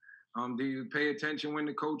are you? Do you pay attention when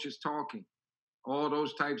the coach is talking? All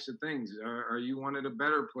those types of things. Are you one of the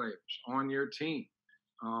better players on your team?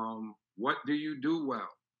 What do you do well?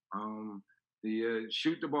 Do you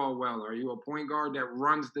shoot the ball well? Are you a point guard that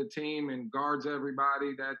runs the team and guards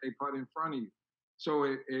everybody that they put in front of you?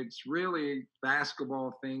 So it's really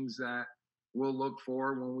basketball things that we'll look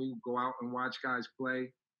for when we go out and watch guys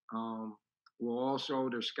play. We'll also,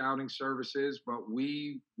 there's scouting services, but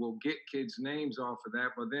we will get kids' names off of that.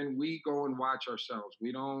 But then we go and watch ourselves.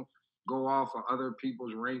 We don't go off of other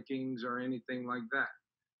people's rankings or anything like that.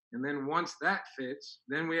 And then once that fits,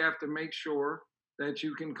 then we have to make sure that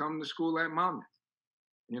you can come to school at Monmouth.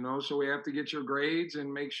 So we have to get your grades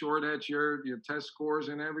and make sure that your test scores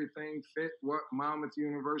and everything fit what Monmouth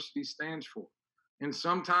University stands for. And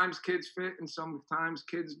sometimes kids fit and sometimes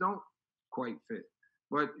kids don't quite fit.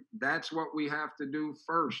 But that's what we have to do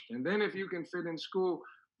first. And then if you can fit in school,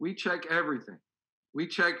 we check everything. We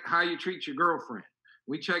check how you treat your girlfriend.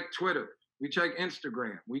 We check Twitter. We check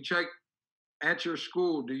Instagram. We check at your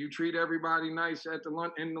school. Do you treat everybody nice at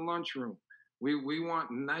in the lunchroom? We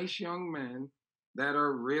want nice young men that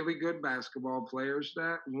are really good basketball players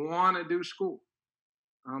that want to do school,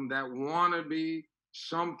 that want to be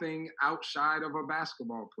something outside of a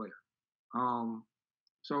basketball player.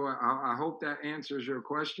 So I hope that answers your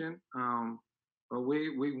question. But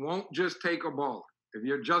we won't just take a baller. If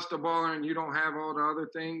you're just a baller and you don't have all the other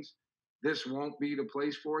things, this won't be the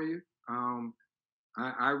place for you.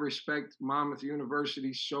 I respect Monmouth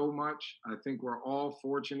University so much. I think we're all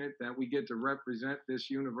fortunate that we get to represent this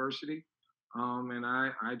university. And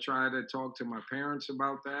I try to talk to my parents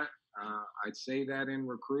about that. I'd say that in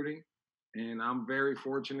recruiting. And I'm very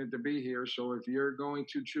fortunate to be here. So if you're going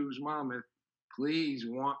to choose Monmouth, please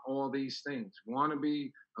want all these things. Want to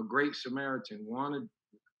be a great Samaritan, want to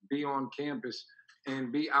be on campus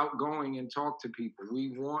and be outgoing and talk to people.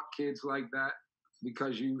 We want kids like that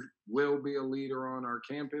because you will be a leader on our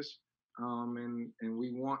campus. And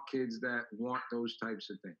we want kids that want those types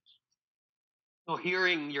of things. Well,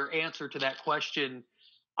 hearing your answer to that question,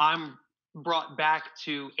 I'm brought back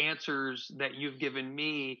to answers that you've given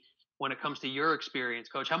me when it comes to your experience,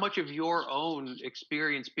 Coach. How much of your own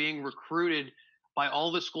experience being recruited by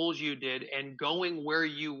all the schools you did and going where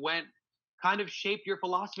you went kind of shaped your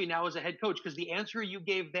philosophy now as a head coach? Because the answer you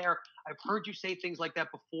gave there, I've heard you say things like that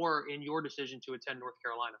before in your decision to attend North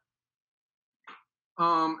Carolina.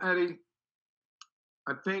 Eddie,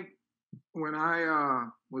 I think when I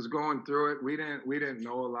was going through it, we didn't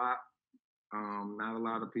know a lot. Not a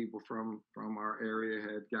lot of people from our area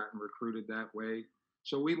had gotten recruited that way.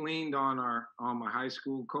 So we leaned on my high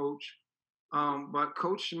school coach, but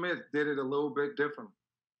Coach Smith did it a little bit different.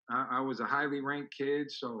 I was a highly ranked kid,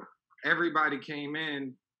 so everybody came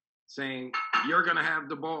in saying, "You're gonna have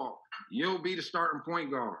the ball. You'll be the starting point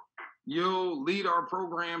guard. You'll lead our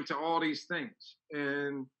program to all these things."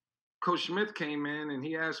 And Coach Smith came in and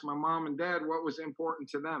he asked my mom and dad what was important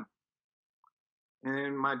to them.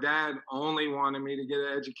 And my dad only wanted me to get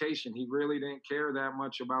an education. He really didn't care that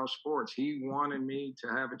much about sports. He wanted me to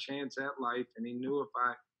have a chance at life. And he knew if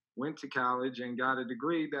I went to college, and got a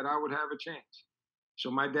degree, that I would have a chance. So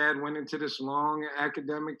my dad went into this long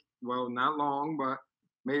academic, well, not long, but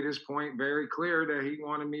made his point very clear that he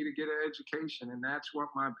wanted me to get an education. And that's what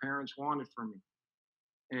my parents wanted for me.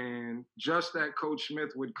 And just that Coach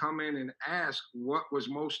Smith would come in and ask what was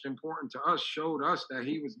most important to us showed us that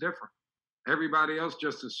he was different. Everybody else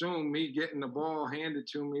just assumed me getting the ball handed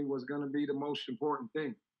to me was going to be the most important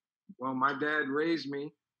thing. Well, my dad raised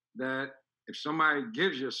me that if somebody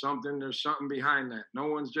gives you something, there's something behind that.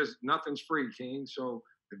 Nothing's free, King. So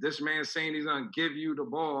if this man's saying he's going to give you the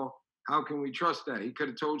ball, how can we trust that? He could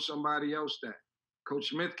have told somebody else that. Coach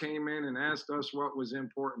Smith came in and asked us what was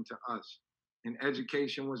important to us. And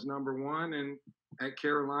education was number one. And at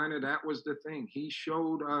Carolina, that was the thing. He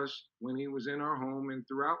showed us when he was in our home and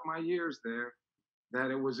throughout my years there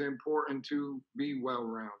that it was important to be well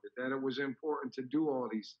rounded, that it was important to do all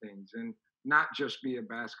these things and not just be a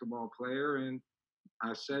basketball player. And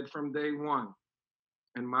I said from day one,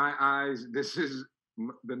 in my eyes, this is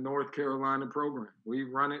the North Carolina program. We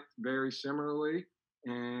run it very similarly.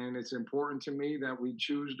 And it's important to me that we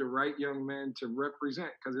choose the right young men to represent,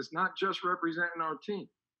 because it's not just representing our team.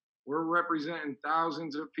 We're representing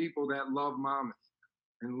thousands of people that love Monmouth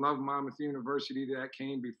and love Monmouth University that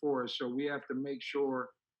came before us. So we have to make sure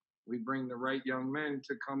we bring the right young men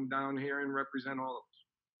to come down here and represent all of us.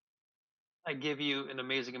 I give you an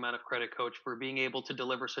amazing amount of credit, Coach, for being able to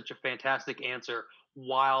deliver such a fantastic answer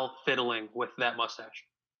while fiddling with that mustache.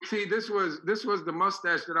 See, this was the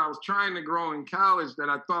mustache that I was trying to grow in college that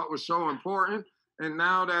I thought was so important. And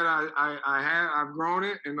now that I've grown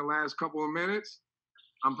it in the last couple of minutes,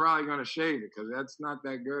 I'm probably gonna shave it because that's not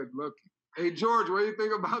that good looking. Hey George, what do you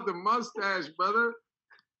think about the mustache, brother?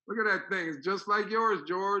 Look at that thing. It's just like yours,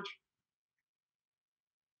 George.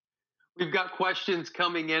 We've got questions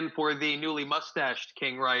coming in for the newly mustached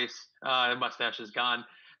King Rice. Mustache is gone.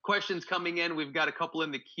 Questions coming in. We've got a couple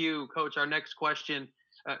in the queue. Coach, our next question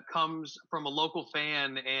comes from a local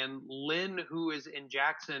fan, and Lynn, who is in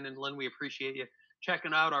Jackson. And Lynn, we appreciate you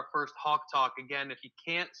checking out our first Hawk Talk. Again, if you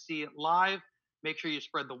can't see it live, make sure you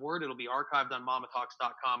spread the word. It'll be archived on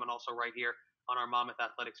MonmouthHawks.com and also right here on our Monmouth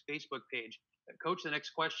Athletics Facebook page. Coach, the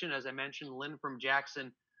next question, as I mentioned, Lynn from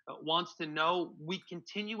Jackson wants to know, we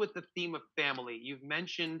continue with the theme of family. You've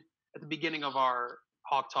mentioned at the beginning of our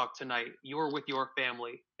Hawk Talk tonight, you're with your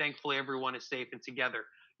family. Thankfully, everyone is safe and together.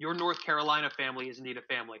 Your North Carolina family is indeed a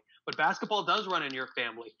family, but basketball does run in your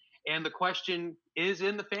family. And the question is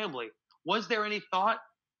in the family, was there any thought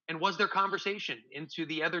and was there conversation into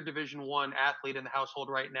the other Division One athlete in the household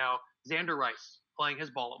right now, Xander Rice, playing his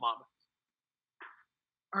ball at Monmouth?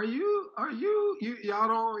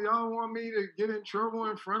 Y'all want me to get in trouble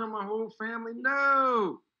in front of my whole family?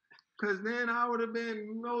 No, because then I would have been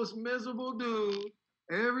the most miserable dude.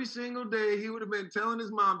 Every single day he would have been telling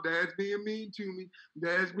his mom, Dad's being mean to me,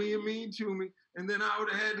 Dad's being mean to me. And then I would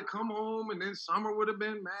have had to come home, and then Summer would have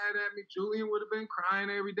been mad at me. Julian would have been crying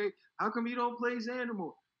every day. How come you don't play Xander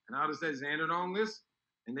more? And I would have said, Xander don't listen.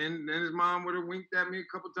 And then his mom would have winked at me a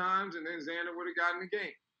couple times, and then Xander would have gotten the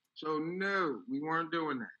game. So no, we weren't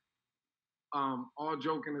doing that. All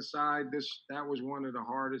joking aside, that was one of the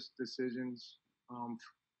hardest decisions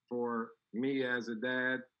for me as a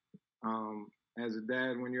dad. As a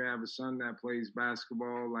dad, when you have a son that plays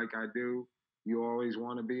basketball like I do, you always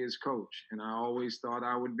want to be his coach, and I always thought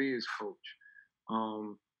I would be his coach.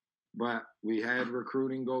 But we had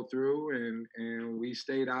recruiting go through, and we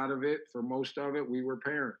stayed out of it for most of it. We were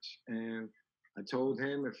parents, and I told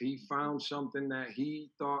him if he found something that he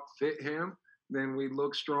thought fit him, then we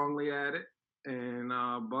look strongly at it. And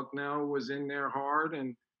Bucknell was in there hard.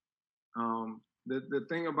 And the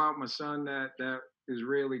thing about my son that is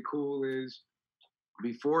really cool is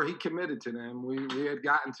before he committed to them, we had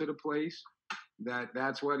gotten to the place that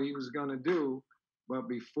that's what he was going to do. But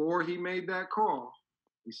before he made that call,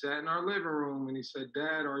 we sat in our living room and he said,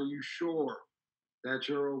 Dad, are you sure that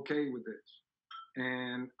you're okay with this?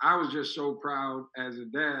 And I was just so proud as a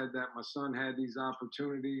dad that my son had these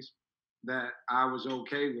opportunities that I was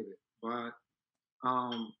okay with it. But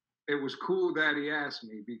it was cool that he asked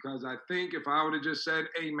me, because I think if I would have just said,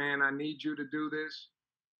 hey, man, I need you to do this,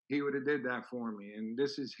 he would have did that for me. And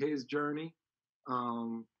this is his journey.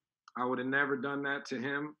 I would have never done that to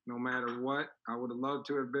him, no matter what. I would have loved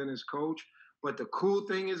to have been his coach. But the cool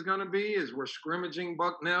thing is going to be is we're scrimmaging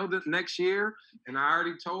Bucknell next year, and I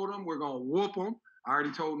already told him we're going to whoop them. I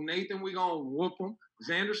already told Nathan we're going to whoop them.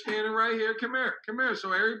 Xander standing right here. Come here,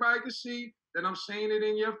 so everybody can see that I'm saying it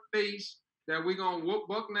in your face that we're going to whoop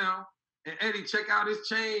Bucknell. And Eddie, check out his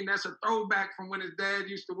chain. That's a throwback from when his dad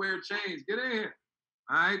used to wear chains. Get in here.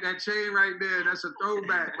 All right, that chain right there, that's a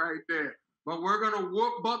throwback right there. But we're gonna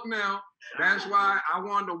whoop Bucknell. That's why I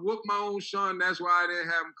wanted to whoop my own son. That's why I didn't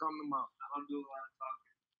have him come to mom. I don't do a lot of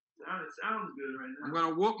talking. It sounds good right now. I'm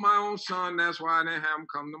gonna whoop my own son. That's why I didn't have him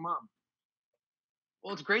come to mom.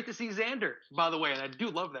 Well, it's great to see Xander, by the way, and I do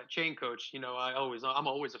love that chain, coach. I'm always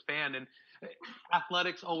a fan, and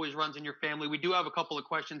athletics always runs in your family. We do have a couple of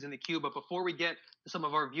questions in the queue, but before we get to some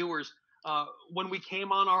of our viewers, when we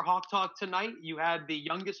came on our Hawk Talk tonight, you had the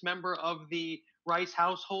youngest member of the Rice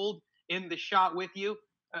household in the shot with you.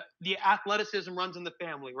 The athleticism runs in the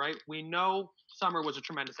family, right? We know Summer was a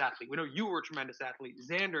tremendous athlete. We know you were a tremendous athlete.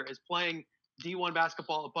 Xander is playing D1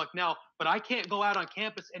 basketball at Bucknell, but I can't go out on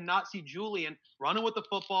campus and not see Julian running with the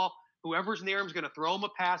football. Whoever's near him is going to throw him a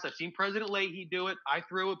pass. I've seen President Leahy do it. I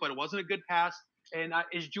threw it, but it wasn't a good pass. And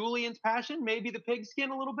is Julian's passion maybe the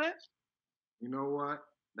pigskin a little bit? You know what?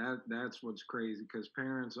 That's what's crazy because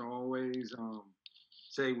parents always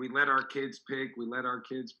say we let our kids pick,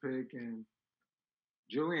 and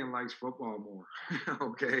Julian likes football more.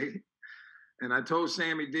 Okay. And I told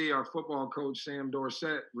Sammy D, our football coach, Sam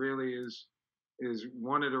Dorsett, really is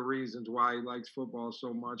one of the reasons why he likes football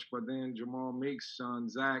so much. But then Jamal Meek's son,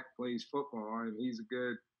 Zach, plays football, and he's a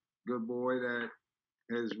good boy that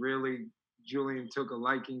has really Julian took a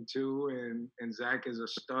liking to, and Zach is a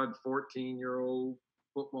stud 14-year-old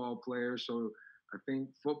football player. So I think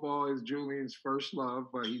football is Julian's first love,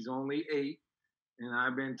 but he's only 8, and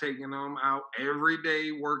I've been taking him out every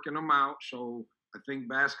day, working him out. So I think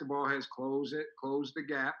basketball has closed the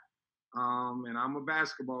gap. And I'm a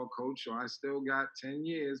basketball coach, so I still got 10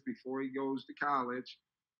 years before he goes to college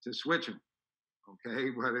to switch him. Okay,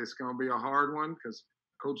 but it's going to be a hard one because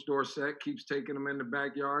Coach Dorsett keeps taking him in the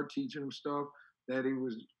backyard, teaching him stuff that he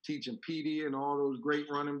was teaching Petey and all those great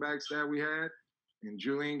running backs that we had. And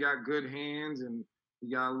Julian got good hands and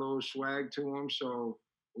he got a little swag to him. So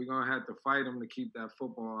we're going to have to fight him to keep that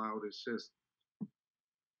football out of his system. A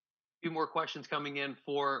few more questions coming in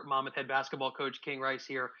for Monmouth head basketball coach King Rice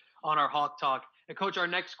here on our Hawk Talk. And coach, our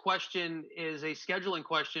next question is a scheduling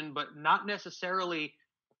question, but not necessarily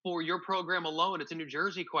for your program alone. It's a New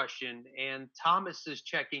Jersey question, and Thomas is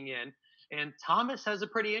checking in. And Thomas has a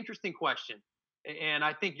pretty interesting question, and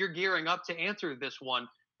I think you're gearing up to answer this one.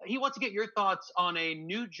 He wants to get your thoughts on a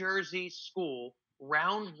New Jersey school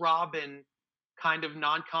round robin kind of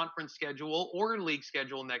non-conference schedule or league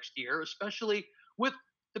schedule next year, especially with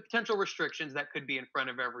the potential restrictions that could be in front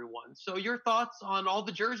of everyone. So your thoughts on all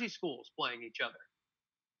the Jersey schools playing each other?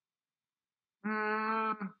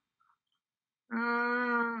 I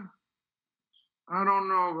don't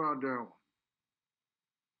know about that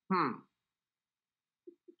one.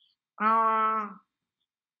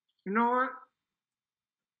 You know what?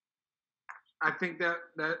 I think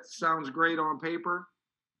that sounds great on paper,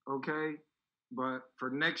 okay? But for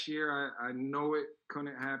next year, I know it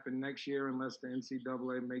couldn't happen next year unless the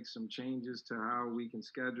NCAA makes some changes to how we can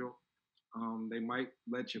schedule. They might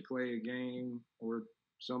let you play a game or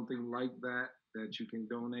something like that you can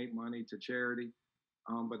donate money to charity.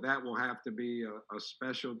 But that will have to be a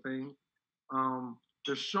special thing.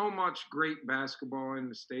 There's so much great basketball in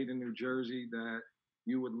the state of New Jersey that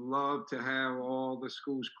you would love to have all the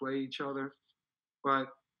schools play each other. But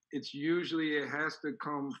it has to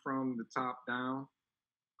come from the top down.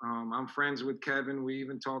 I'm friends with Kevin. We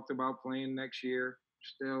even talked about playing next year.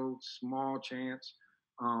 Still small chance.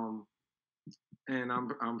 And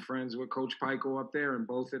I'm friends with Coach Pico up there, and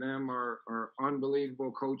both of them are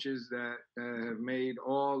unbelievable coaches that have made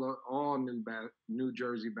all New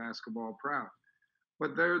Jersey basketball proud.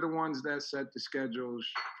 But they're the ones that set the schedules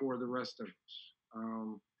for the rest of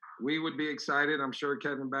us. We would be excited. I'm sure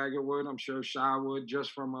Kevin Baggett would. I'm sure Shaw would,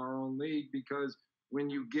 just from our own league, because when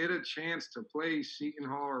you get a chance to play Seton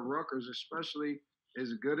Hall or Rutgers, especially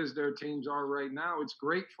as good as their teams are right now, it's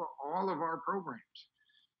great for all of our programs.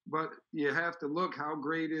 But you have to look how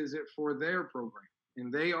great is it for their program.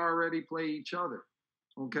 And they already play each other.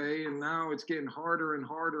 Okay. And now it's getting harder and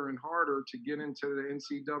harder and harder to get into the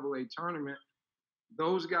NCAA tournament.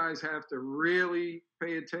 Those guys have to really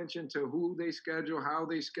pay attention to who they schedule, how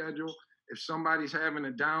they schedule. If somebody's having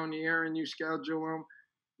a down year and you schedule them,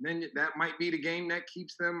 then that might be the game that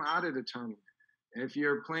keeps them out of the tournament. If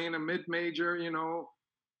you're playing a mid-major,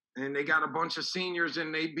 and they got a bunch of seniors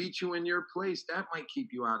and they beat you in your place, that might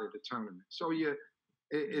keep you out of the tournament. So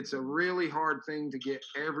it's a really hard thing to get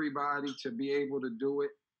everybody to be able to do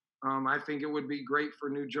it. I think it would be great for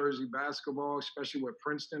New Jersey basketball, especially with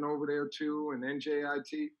Princeton over there too, and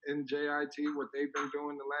NJIT, what they've been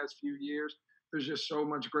doing the last few years. There's just so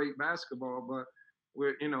much great basketball, but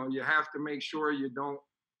you have to make sure you don't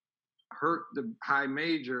hurt the high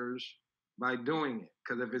majors by doing it.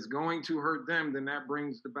 Because if it's going to hurt them, then that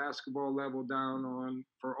brings the basketball level down on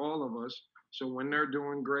for all of us. So when they're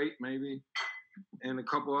doing great, maybe, and a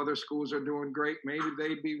couple other schools are doing great, maybe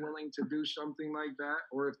they'd be willing to do something like that.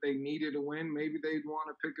 Or if they needed a win, maybe they'd want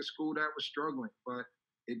to pick a school that was struggling. But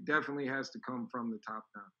it definitely has to come from the top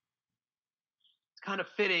down. It's kind of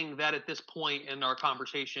fitting that at this point in our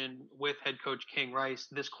conversation with head coach King Rice,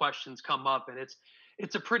 this question's come up, and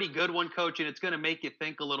it's a pretty good one, coach, and it's going to make you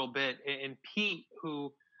think a little bit. And Pete,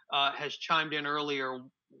 who has chimed in earlier,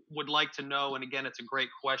 would like to know, and again, it's a great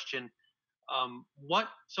question. What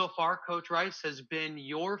so far, Coach Rice, has been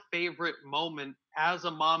your favorite moment as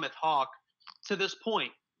a Monmouth Hawk to this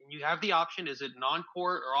point? You have the option: is it an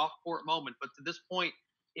on-court or off-court moment? But to this point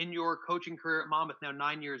in your coaching career at Monmouth, now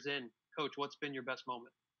 9 years in, Coach, what's been your best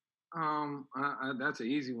moment? That's an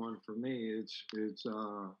easy one for me. It's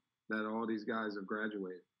that all these guys have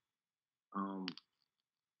graduated. Um,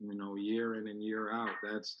 year in and year out.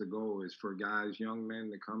 That's the goal is for guys, young men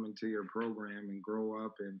to come into your program and grow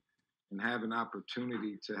up and have an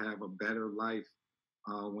opportunity to have a better life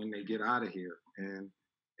when they get out of here. And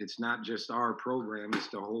it's not just our program, it's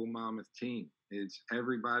the whole Monmouth team. It's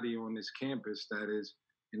everybody on this campus that is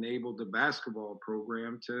enabled the basketball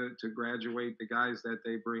program to graduate the guys that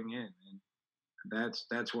they bring in. And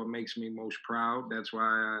that's what makes me most proud. That's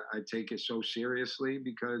why I take it so seriously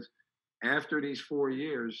because after these 4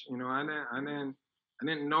 years, I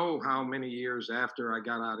didn't know how many years after I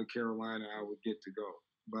got out of Carolina I would get to go.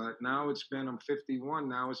 But now I'm 51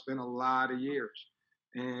 now. It's been a lot of years,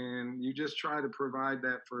 and you just try to provide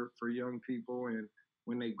that for young people. And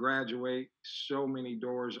when they graduate, so many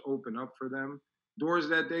doors open up for them, doors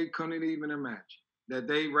that they couldn't even imagine. That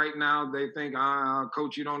they right now they think,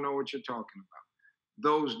 coach, you don't know what you're talking about.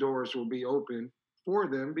 Those doors will be open for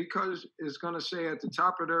them because it's going to say at the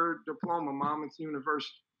top of their diploma, Monmouth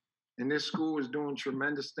University. And this school is doing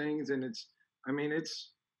tremendous things. And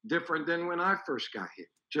it's different than when I first got here.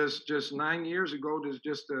 Just 9 years ago, there's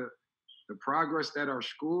just the progress that our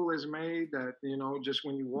school has made that, just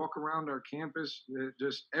when you walk around our campus,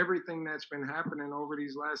 just everything that's been happening over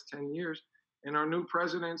these last 10 years. And our new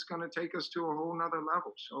president's going to take us to a whole nother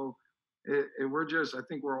level. So I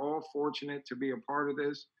think we're all fortunate to be a part of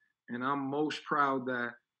this. And I'm most proud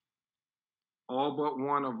that all but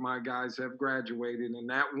one of my guys have graduated. And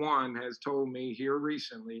that one has told me here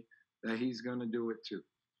recently that he's going to do it too.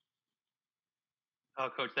 Oh,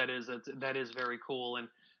 Coach, that is very cool. And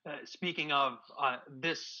speaking of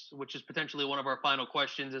this, which is potentially one of our final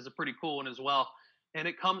questions, is a pretty cool one as well. And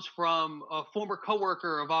it comes from a former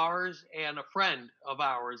coworker of ours and a friend of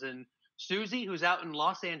ours, and Susie, who's out in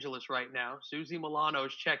Los Angeles right now. Susie Milano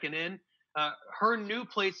is checking in. Her new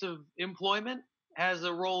place of employment has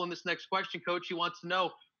a role in this next question, Coach. She wants to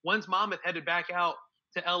know when's Monmouth headed back out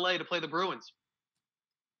to LA to play the Bruins?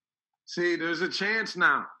 See, there's a chance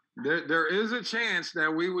now. There is a chance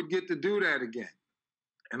that we would get to do that again.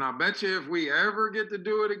 And I bet you if we ever get to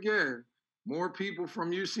do it again, more people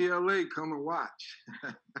from UCLA come and watch.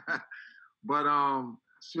 But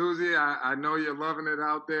Susie, I know you're loving it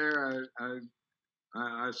out there.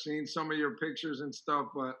 I've seen some of your pictures and stuff,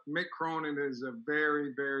 but Mick Cronin is a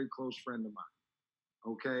very, very close friend of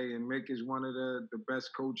mine. Okay, and Mick is one of the best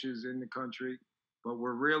coaches in the country, but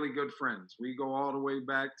we're really good friends. We go all the way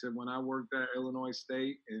back to when I worked at Illinois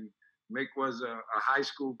State, and Mick was a high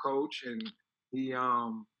school coach, and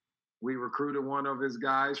we recruited one of his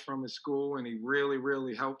guys from his school, and he really,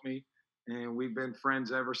 really helped me. And we've been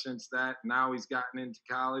friends ever since that. Now he's gotten into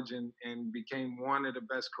college and became one of the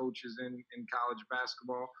best coaches in college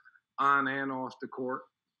basketball, on and off the court.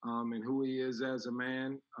 And who he is as a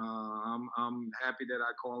man, I'm happy that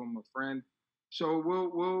I call him a friend.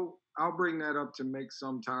 So I'll bring that up to Mick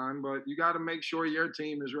sometime. But you got to make sure your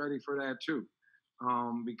team is ready for that too,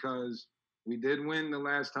 because we did win the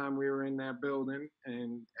last time we were in that building,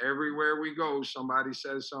 and everywhere we go, somebody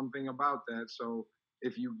says something about that. So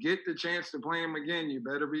if you get the chance to play them again, you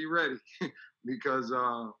better be ready because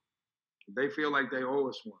they feel like they owe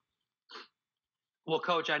us one. Well,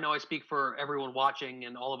 Coach, I know I speak for everyone watching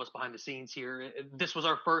and all of us behind the scenes here. This was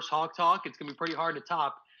our first Hawk Talk. It's going to be pretty hard to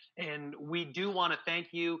top. And we do want to thank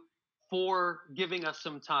you for giving us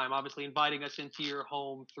some time, obviously inviting us into your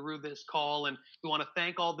home through this call. And we want to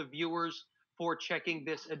thank all the viewers for checking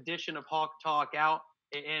this edition of Hawk Talk out.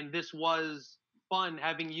 And this was fun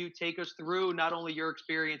having you take us through not only your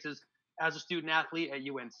experiences as a student athlete at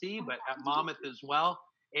UNC, but at Monmouth as well.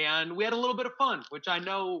 And we had a little bit of fun, which I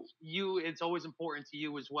know it's always important to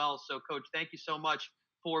you as well. So, Coach, thank you so much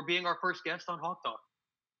for being our first guest on Hawk Talk.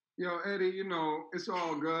 Yo, Eddie, it's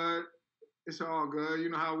all good. It's all good. You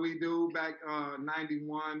know how we do back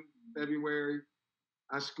 91. February.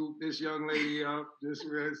 I scooped this young lady up, just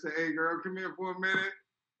to say, hey girl, come here for a minute.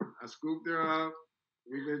 I scooped her up.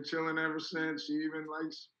 We've been chilling ever since. She even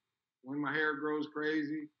likes when my hair grows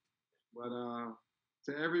crazy. But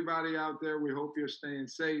to everybody out there, we hope you're staying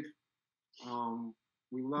safe.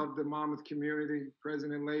 We love the Monmouth community.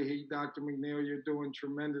 President Leahy, Dr. McNeil, you're doing a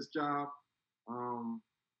tremendous job. Um,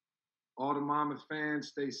 all the Monmouth fans,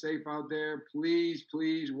 stay safe out there. Please,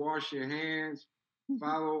 please wash your hands.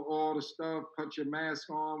 Follow all the stuff. Put your mask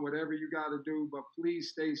on, whatever you got to do. But please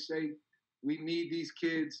stay safe. We need these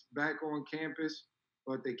kids back on campus,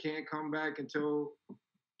 but they can't come back until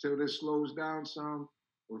this slows down some.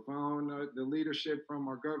 We're following the leadership from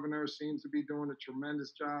our governor, seems to be doing a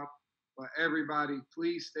tremendous job. But everybody,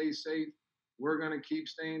 please stay safe. We're going to keep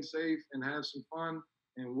staying safe and have some fun,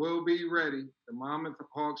 and we'll be ready. The Monmouth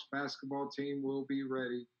Hawks basketball team will be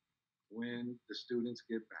ready when the students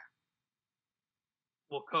get back.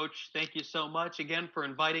 Well, Coach, thank you so much again for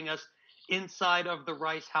inviting us inside of the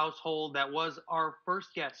Rice household. That was our first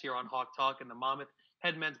guest here on Hawk Talk and the Monmouth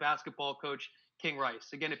head men's basketball coach, King Rice.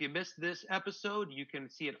 Again, if you missed this episode, you can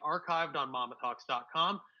see it archived on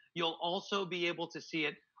monmouthhawks.com. You'll also be able to see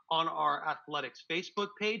it on our athletics Facebook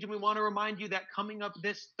page. And we want to remind you that coming up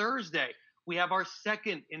this Thursday, we have our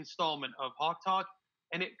second installment of Hawk Talk,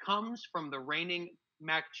 and it comes from the reigning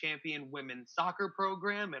MAC champion women's soccer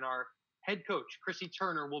program, and our head coach, Chrissy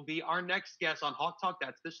Turner, will be our next guest on Hawk Talk.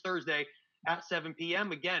 That's this Thursday at 7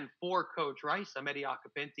 p.m. Again, for Coach Rice, I'm Eddie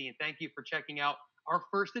Acapinti, and thank you for checking out our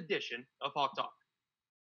first edition of Hawk Talk.